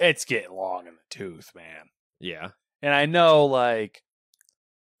getting long in the tooth, man. Yeah. And I know like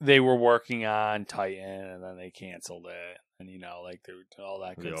they were working on Titan and then they canceled it. And like they were all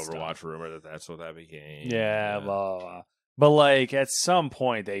that good stuff. The Overwatch rumor that's what that became. Yeah, blah, blah, blah. But like at some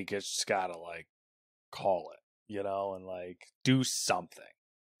point they just gotta like call it, and like do something.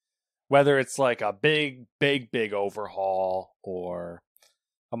 Whether it's like a big overhaul or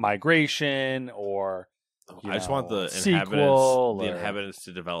a migration or I just want the inhabitants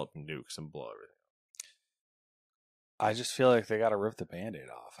to develop nukes and blow everything. I just feel like they got to rip the Band-Aid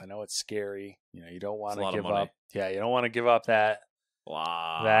off. I know it's scary. You don't want to give up. Yeah, you don't want to give up that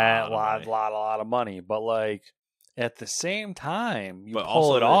lot of money. But like at the same time, you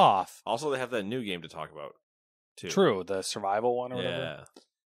pull it off. Also, they have that new game to talk about too. True, the survival one or whatever. Yeah.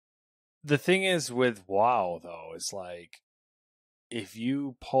 The thing is with WoW though, is like if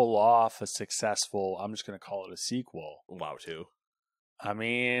you pull off a successful, I'm just going to call it a sequel. WoW 2. I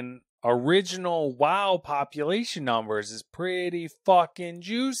mean, original WoW population numbers is pretty fucking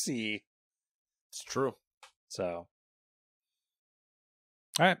juicy. It's true. So,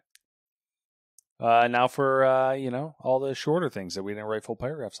 all right. Now for, all the shorter things that we didn't write full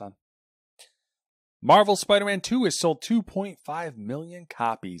paragraphs on. Marvel Spider-Man 2 has sold 2.5 million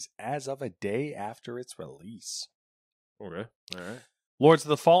copies as of a day after its release. Okay. All right. Lords of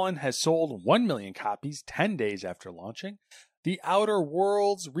the Fallen has sold 1 million copies 10 days after launching. The Outer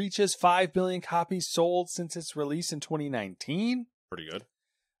Worlds reaches 5 billion copies sold since its release in 2019. Pretty good.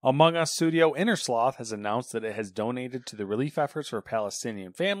 Among Us studio Innersloth has announced that it has donated to the relief efforts for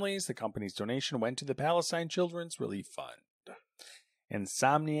Palestinian families. The company's donation went to the Palestine Children's Relief Fund.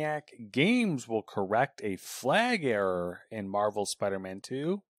 Insomniac Games will correct a flag error in Marvel Spider-Man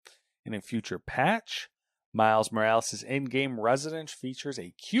 2 in a future patch. Miles Morales' in-game residence features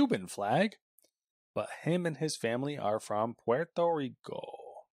a Cuban flag, but him and his family are from Puerto Rico.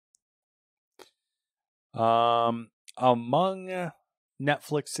 Among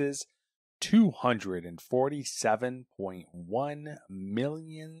Netflix's 247.1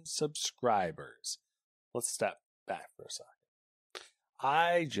 million subscribers. Let's step back for a second.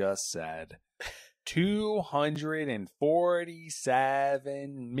 I just said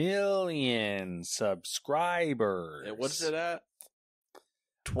 247 million subscribers. And what's it at?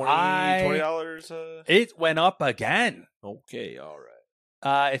 $20? It went up again. Okay, all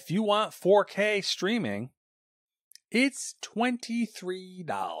right. If you want 4K streaming, it's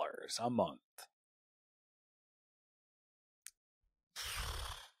 $23 a month.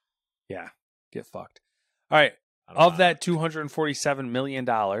 Yeah, get fucked. All right. Of that $247 million,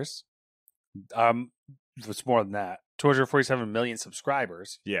 it's more than that. 247 million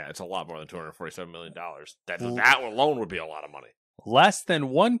subscribers. Yeah, it's a lot more than $247 million. That alone would be a lot of money. Less than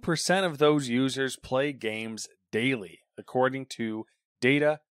 1% of those users play games daily, according to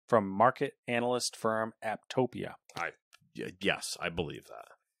data from market analyst firm Aptopia. Yes, I believe that.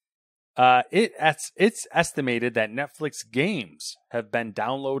 It's estimated that Netflix games have been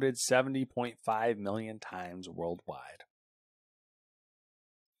downloaded 70.5 million times worldwide.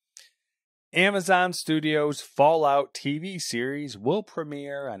 Amazon Studios' Fallout TV series will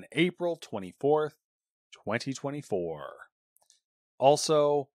premiere on April 24th, 2024.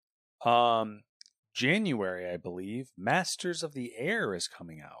 Also, January, I believe, Masters of the Air is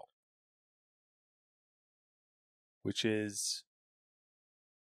coming out, which is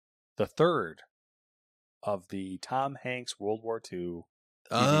the third of the Tom Hanks World War II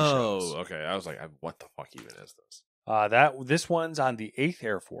TV shows. Okay. I was like, what the fuck even is this? This one's on the 8th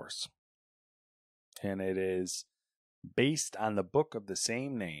Air Force, and it is based on the book of the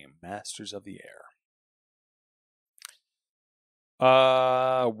same name, Masters of the Air.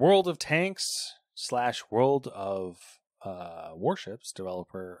 World of Tanks / World of Warships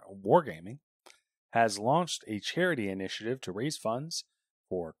developer Wargaming has launched a charity initiative to raise funds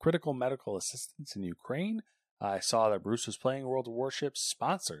for critical medical assistance in Ukraine. I saw that Bruce was playing World of Warships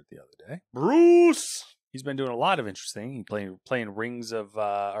sponsored the other day. Bruce! He's been doing a lot of interesting. He's playing Rings of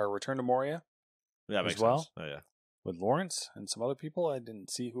or Return to Moria. Yeah, as well. Sense. Oh, yeah. With Lawrence and some other people. I didn't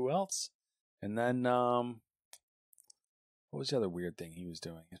see who else. And then what was the other weird thing he was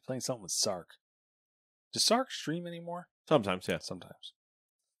doing? He's playing something with Sark. Does Sark stream anymore? Sometimes, yeah. Sometimes.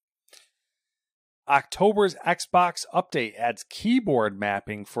 October's Xbox update adds keyboard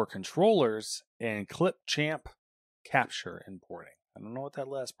mapping for controllers and clip champ capture importing. I don't know what that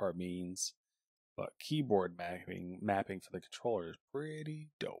last part means, but keyboard mapping for the controller is pretty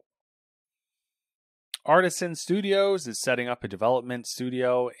dope. Artisan Studios is setting up a development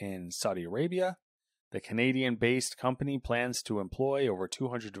studio in Saudi Arabia. The Canadian-based company plans to employ over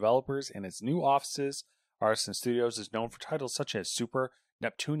 200 developers in its new offices. Artisan Studios is known for titles such as Super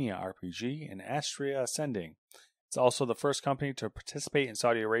Neptunia RPG and Astria Ascending. It's also the first company to participate in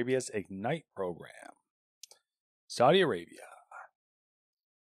Saudi Arabia's Ignite program. Saudi Arabia.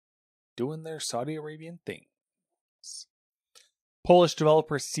 Doing their Saudi Arabian things. Polish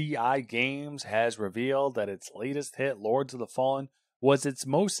developer CI Games has revealed that its latest hit, Lords of the Fallen, was its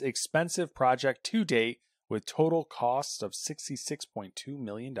most expensive project to date, with total costs of $66.2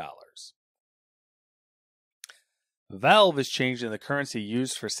 million. Valve is changing the currency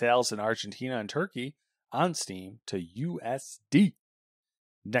used for sales in Argentina and Turkey on Steam to USD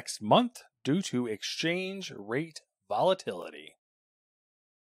next month due to exchange rate volatility.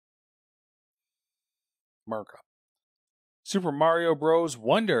 America. Super Mario Bros.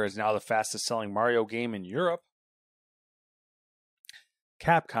 Wonder is now the fastest selling Mario game in Europe.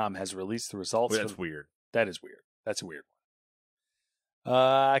 Capcom has released the results. That's weird. That is weird. That's a weird one.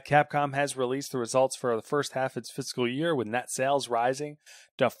 Capcom has released the results for the first half of its fiscal year, with net sales rising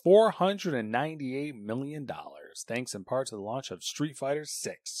to $498 million, thanks in part to the launch of Street Fighter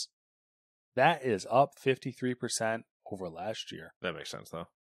VI. That is up 53% over last year. That makes sense, though.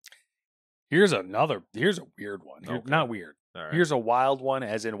 Here's a weird one. Okay. Not weird. Right. Here's a wild one,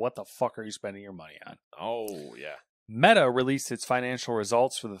 as in, what the fuck are you spending your money on? Oh, yeah. Meta released its financial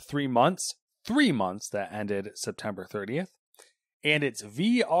results for the 3 months that ended September 30th, and its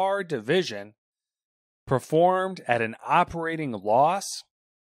VR division performed at an operating loss.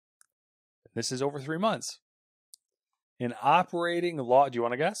 This is over 3 months. An operating loss. Do you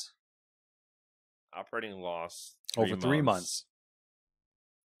want to guess? Operating loss. Over 3 months.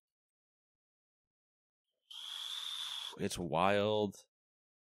 It's wild.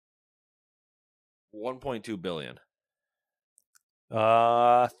 $1.2 billion.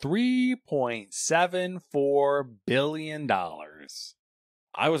 $3.74 billion.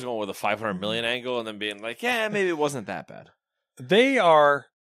 I was going with a 500 million angle and then being like, yeah, maybe it wasn't that bad. They are,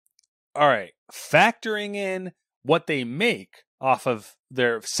 all right, factoring in what they make off of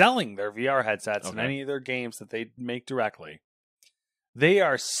their selling their VR headsets and any of their games that they make directly. They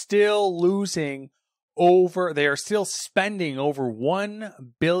are still they are still spending over $1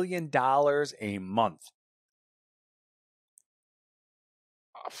 billion a month.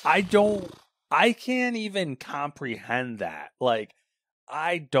 I can't even comprehend that. Like,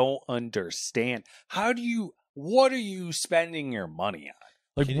 I don't understand. What are you spending your money on?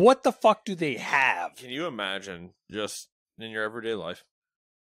 Like, what the fuck do they have? Can you imagine just in your everyday life?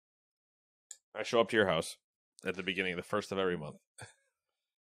 I show up to your house at the beginning of the first of every month.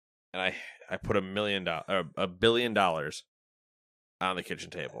 And I put $1 billion on the kitchen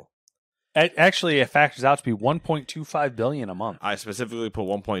table. Actually, it factors out to be $1.25 billion a month. I specifically put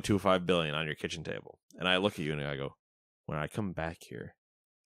 $1.25 billion on your kitchen table, and I look at you and I go, "When I come back here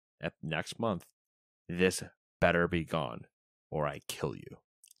next month, this better be gone, or I kill you."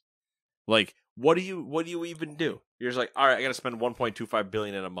 Like, what do you even do? You're just like, all right, I got to spend $1.25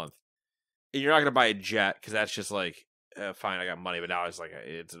 billion in a month. you're not going to buy a jet because that's just like, fine, I got money, but now it's like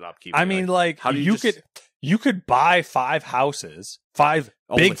it's an upkeep. I mean, like how do you could buy 5 houses, 5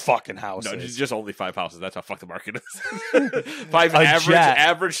 big fucking houses. No, just only 5 houses. That's how fuck the market is. 5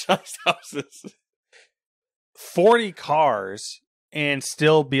 average sized houses, 40 cars, and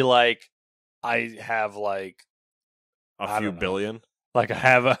still be like, I have like a few billion. Like I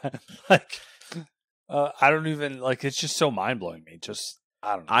have a like. I don't even like. It's just so mind blowing me. Just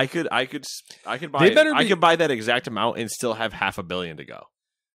I don't know. I could buy. I could buy that exact amount and still have $500 million to go.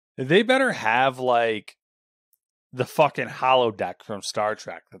 They better have like the fucking holodeck from Star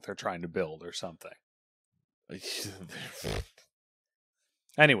Trek that they're trying to build or something.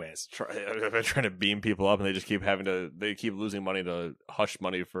 Anyways, they're trying to beam people up, and they just keep they keep losing money to hush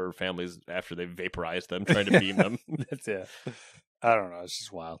money for families after they vaporize them, trying to beam them. That's it. I don't know. It's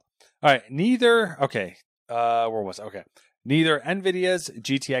just wild. All right. Neither NVIDIA's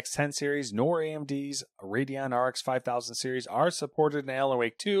GTX 10 series nor AMD's Radeon RX 5000 series are supported in Alan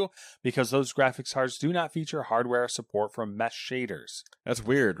Wake 2 because those graphics cards do not feature hardware support from mesh shaders. That's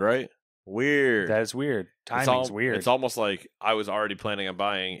weird, right? Weird. That is weird. Timing's weird. It's almost like I was already planning on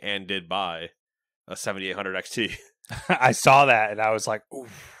buying and did buy a 7800 XT. I saw that and I was like, ooh,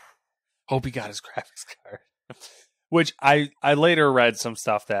 hope he got his graphics card. Which I later read some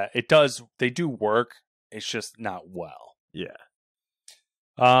stuff that they do work. It's just not well. Yeah.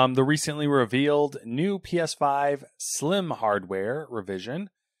 The recently revealed new PS5 Slim hardware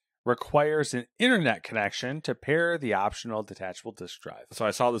revision requires an internet connection to pair the optional detachable disk drive. So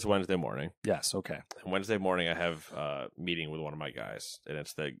I saw this Wednesday morning. Yes, okay. And Wednesday morning I have a meeting with one of my guys, and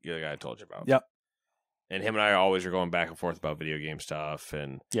it's the guy I told you about. Yep. And him and I always are going back and forth about video game stuff.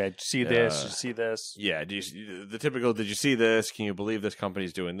 And yeah, did you see this? Did you see this? Yeah, the typical, did you see this? Can you believe this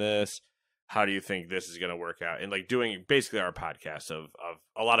company's doing this? How do you think this is going to work out? And like doing basically our podcast of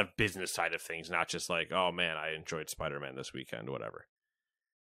a lot of business side of things, not just like, oh man, I enjoyed Spider-Man this weekend, whatever.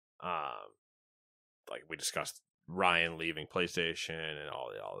 Like we discussed Ryan leaving PlayStation and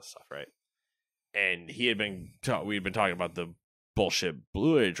all this stuff, right? And we'd been talking about the bullshit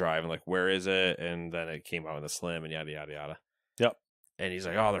Blu-ray drive and like, where is it? And then it came out in the Slim and yada yada yada. Yep. And he's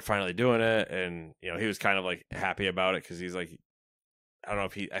like, oh, they're finally doing it. And you know, he was kind of like happy about it because he's like, I don't know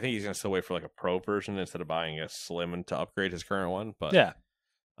if I think he's gonna still wait for like a pro version instead of buying a Slim to upgrade his current one. But yeah,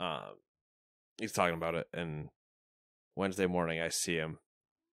 he's talking about it. And Wednesday morning, I see him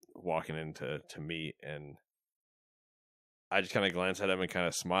walking into meet, and I just kind of glance at him and kind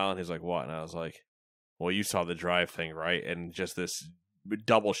of smile, and he's like, "What?" And I was like, "Well, you saw the drive thing, right?" And just this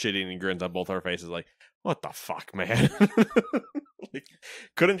double shitting and grins on both our faces, like, "What the fuck, man?" Like,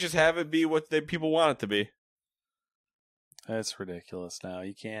 couldn't just have it be what people want it to be. That's ridiculous. Now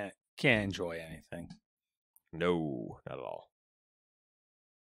you can't enjoy anything. No, not at all.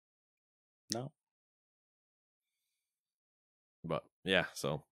 No. But yeah,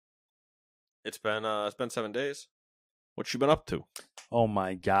 so it's been 7 days. What you been up to? Oh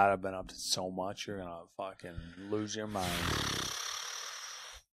my god, I've been up to so much. You're gonna fucking lose your mind.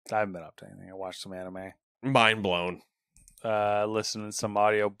 I haven't been up to anything. I watched some anime. Mind blown. Listening to some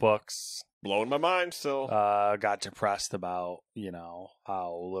audio books. Blowing my mind still. Got depressed about,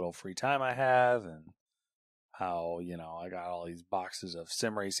 how little free time I have and how, I got all these boxes of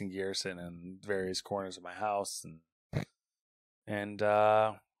sim racing gear sitting in various corners of my house and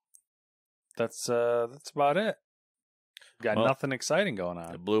that's about it. Got nothing exciting going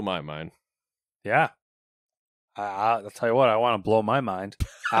on. It blew my mind. Yeah. I'll tell you what, I want to blow my mind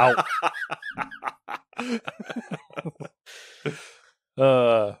out.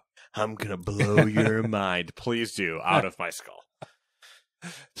 I'm going to blow your mind. Please do. Out of my skull.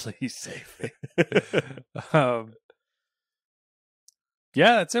 Please save me.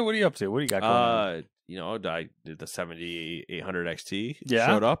 Yeah, that's it. What are you up to? What do you got going on? I did the 7800 XT. Yeah.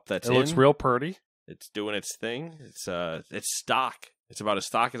 Showed up. It looks real pretty. It's doing its thing. It's stock. It's about as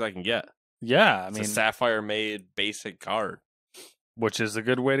stock as I can get. Yeah, It's a sapphire made basic card, which is a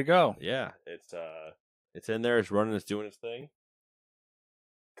good way to go. Yeah, it's in there. It's running. It's doing its thing.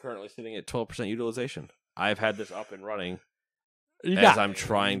 Currently sitting at 12% utilization. I've had this up and running I'm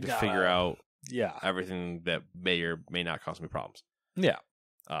trying to figure out everything that may or may not cause me problems. Yeah,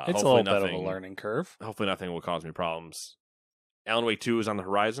 it's a little bit of a learning curve. Hopefully, nothing will cause me problems. Alan Wake 2 is on the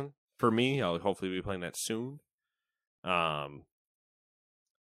horizon for me. I'll hopefully be playing that soon. It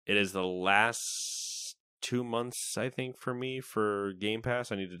is the last 2 months, I think, for me for Game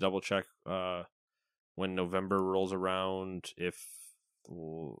Pass. I need to double check when November rolls around if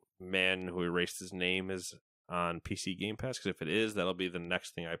Man Who Erased His Name is on PC Game Pass. Because if it is, that'll be the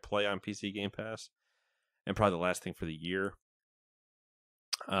next thing I play on PC Game Pass, and probably the last thing for the year.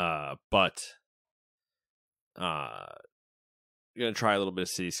 But gonna try a little bit of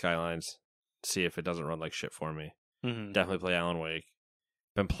City Skylines, see if it doesn't run like shit for me. Mm-hmm. Definitely play Alan Wake.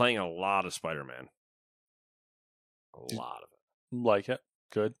 Been playing a lot of Spider-Man. A lot of it. Like it?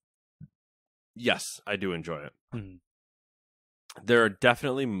 Good? Yes, I do enjoy it. Mm-hmm. There are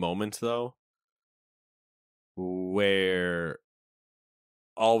definitely moments, though, where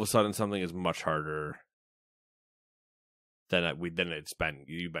all of a sudden something is much harder than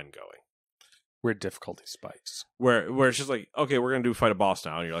you've been going. Where difficulty spikes. Where it's just like, okay, we're gonna fight a boss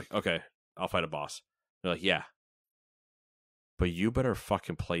now, and you're like, okay, I'll fight a boss. You're like, yeah, but you better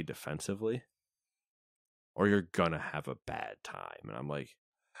fucking play defensively, or you're gonna have a bad time. And I'm like,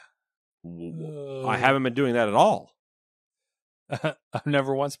 I haven't been doing that at all. I've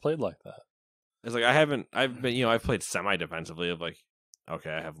never once played like that. It's like I've played semi-defensively of like,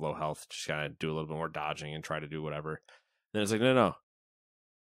 okay, I have low health, just kind of do a little bit more dodging and try to do whatever. Then it's like, no.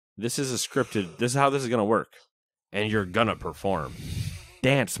 This is this is how this is going to work. And you're going to perform.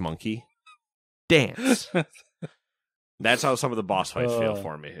 Dance, monkey. Dance. That's how some of the boss fights feel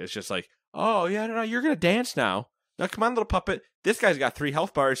for me. It's just like, oh, yeah, no, you're going to dance now. Now, come on, little puppet. This guy's got 3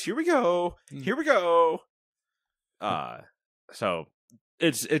 health bars. Here we go. Here we go. So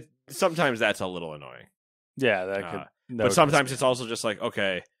it sometimes that's a little annoying. Yeah, that could. But sometimes it's also just like,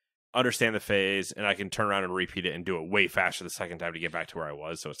 okay, understand the phase, and I can turn around and repeat it and do it way faster the second time to get back to where I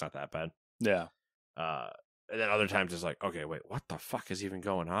was, so it's not that bad. Yeah. And then other times it's like, okay, wait, what the fuck is even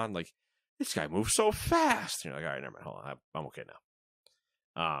going on? Like, this guy moves so fast. And you're like, all right, never mind, hold on, I'm okay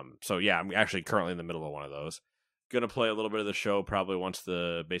now. So yeah, I'm actually currently in the middle of one of those. Gonna play a little bit of the show probably once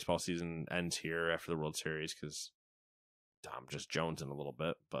the baseball season ends here after the World Series, because I'm just jonesing a little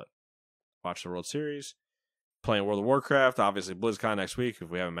bit, but watch the World Series. Playing World of Warcraft, obviously BlizzCon next week,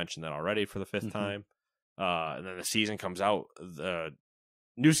 if we haven't mentioned that already, for the 5th time. And then the season comes out, the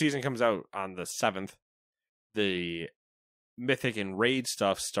new season comes out on the 7th. The Mythic and Raid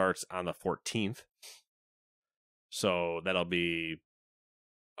stuff starts on the 14th. So that'll be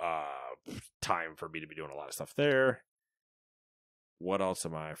time for me to be doing a lot of stuff there. What else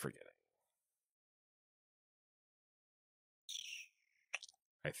am I forgetting?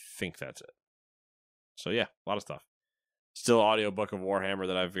 I think that's it. So yeah, a lot of stuff. Still audiobook of Warhammer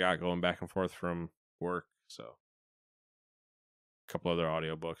that I've got going back and forth from work. So a couple other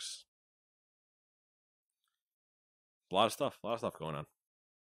audiobooks. A lot of stuff going on.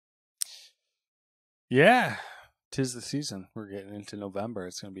 Yeah, 'tis the season. We're getting into November.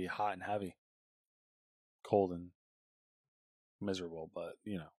 It's going to be hot and heavy. Cold and miserable, but,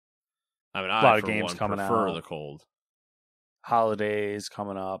 you know. I mean, a lot of games coming out. prefer the cold. Holidays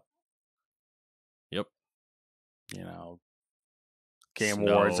coming up. Yep. You know, Game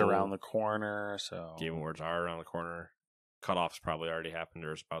Snow. Awards around the corner. So Game Awards are around the corner. Cutoffs probably already happened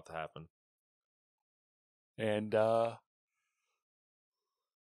or is about to happen. And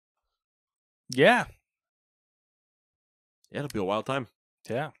yeah, it'll be a wild time.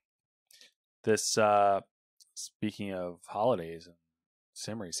 Yeah. This speaking of holidays and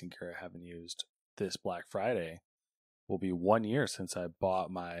sim racing gear I haven't used, this Black Friday will be 1 year since I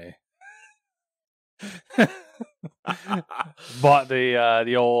bought my bought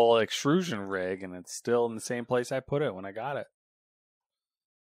the old extrusion rig, and it's still in the same place I put it when I got it.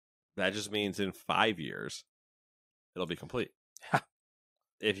 That just means in 5 years it'll be complete.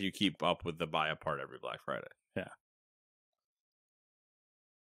 If you keep up with the buy a part every Black Friday. Yeah.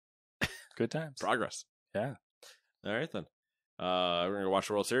 Good times. Progress. Yeah. All right then. We're gonna go watch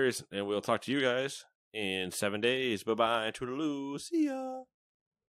the World Series, and we'll talk to you guys in 7 days. Bye bye. Toodaloo. See ya.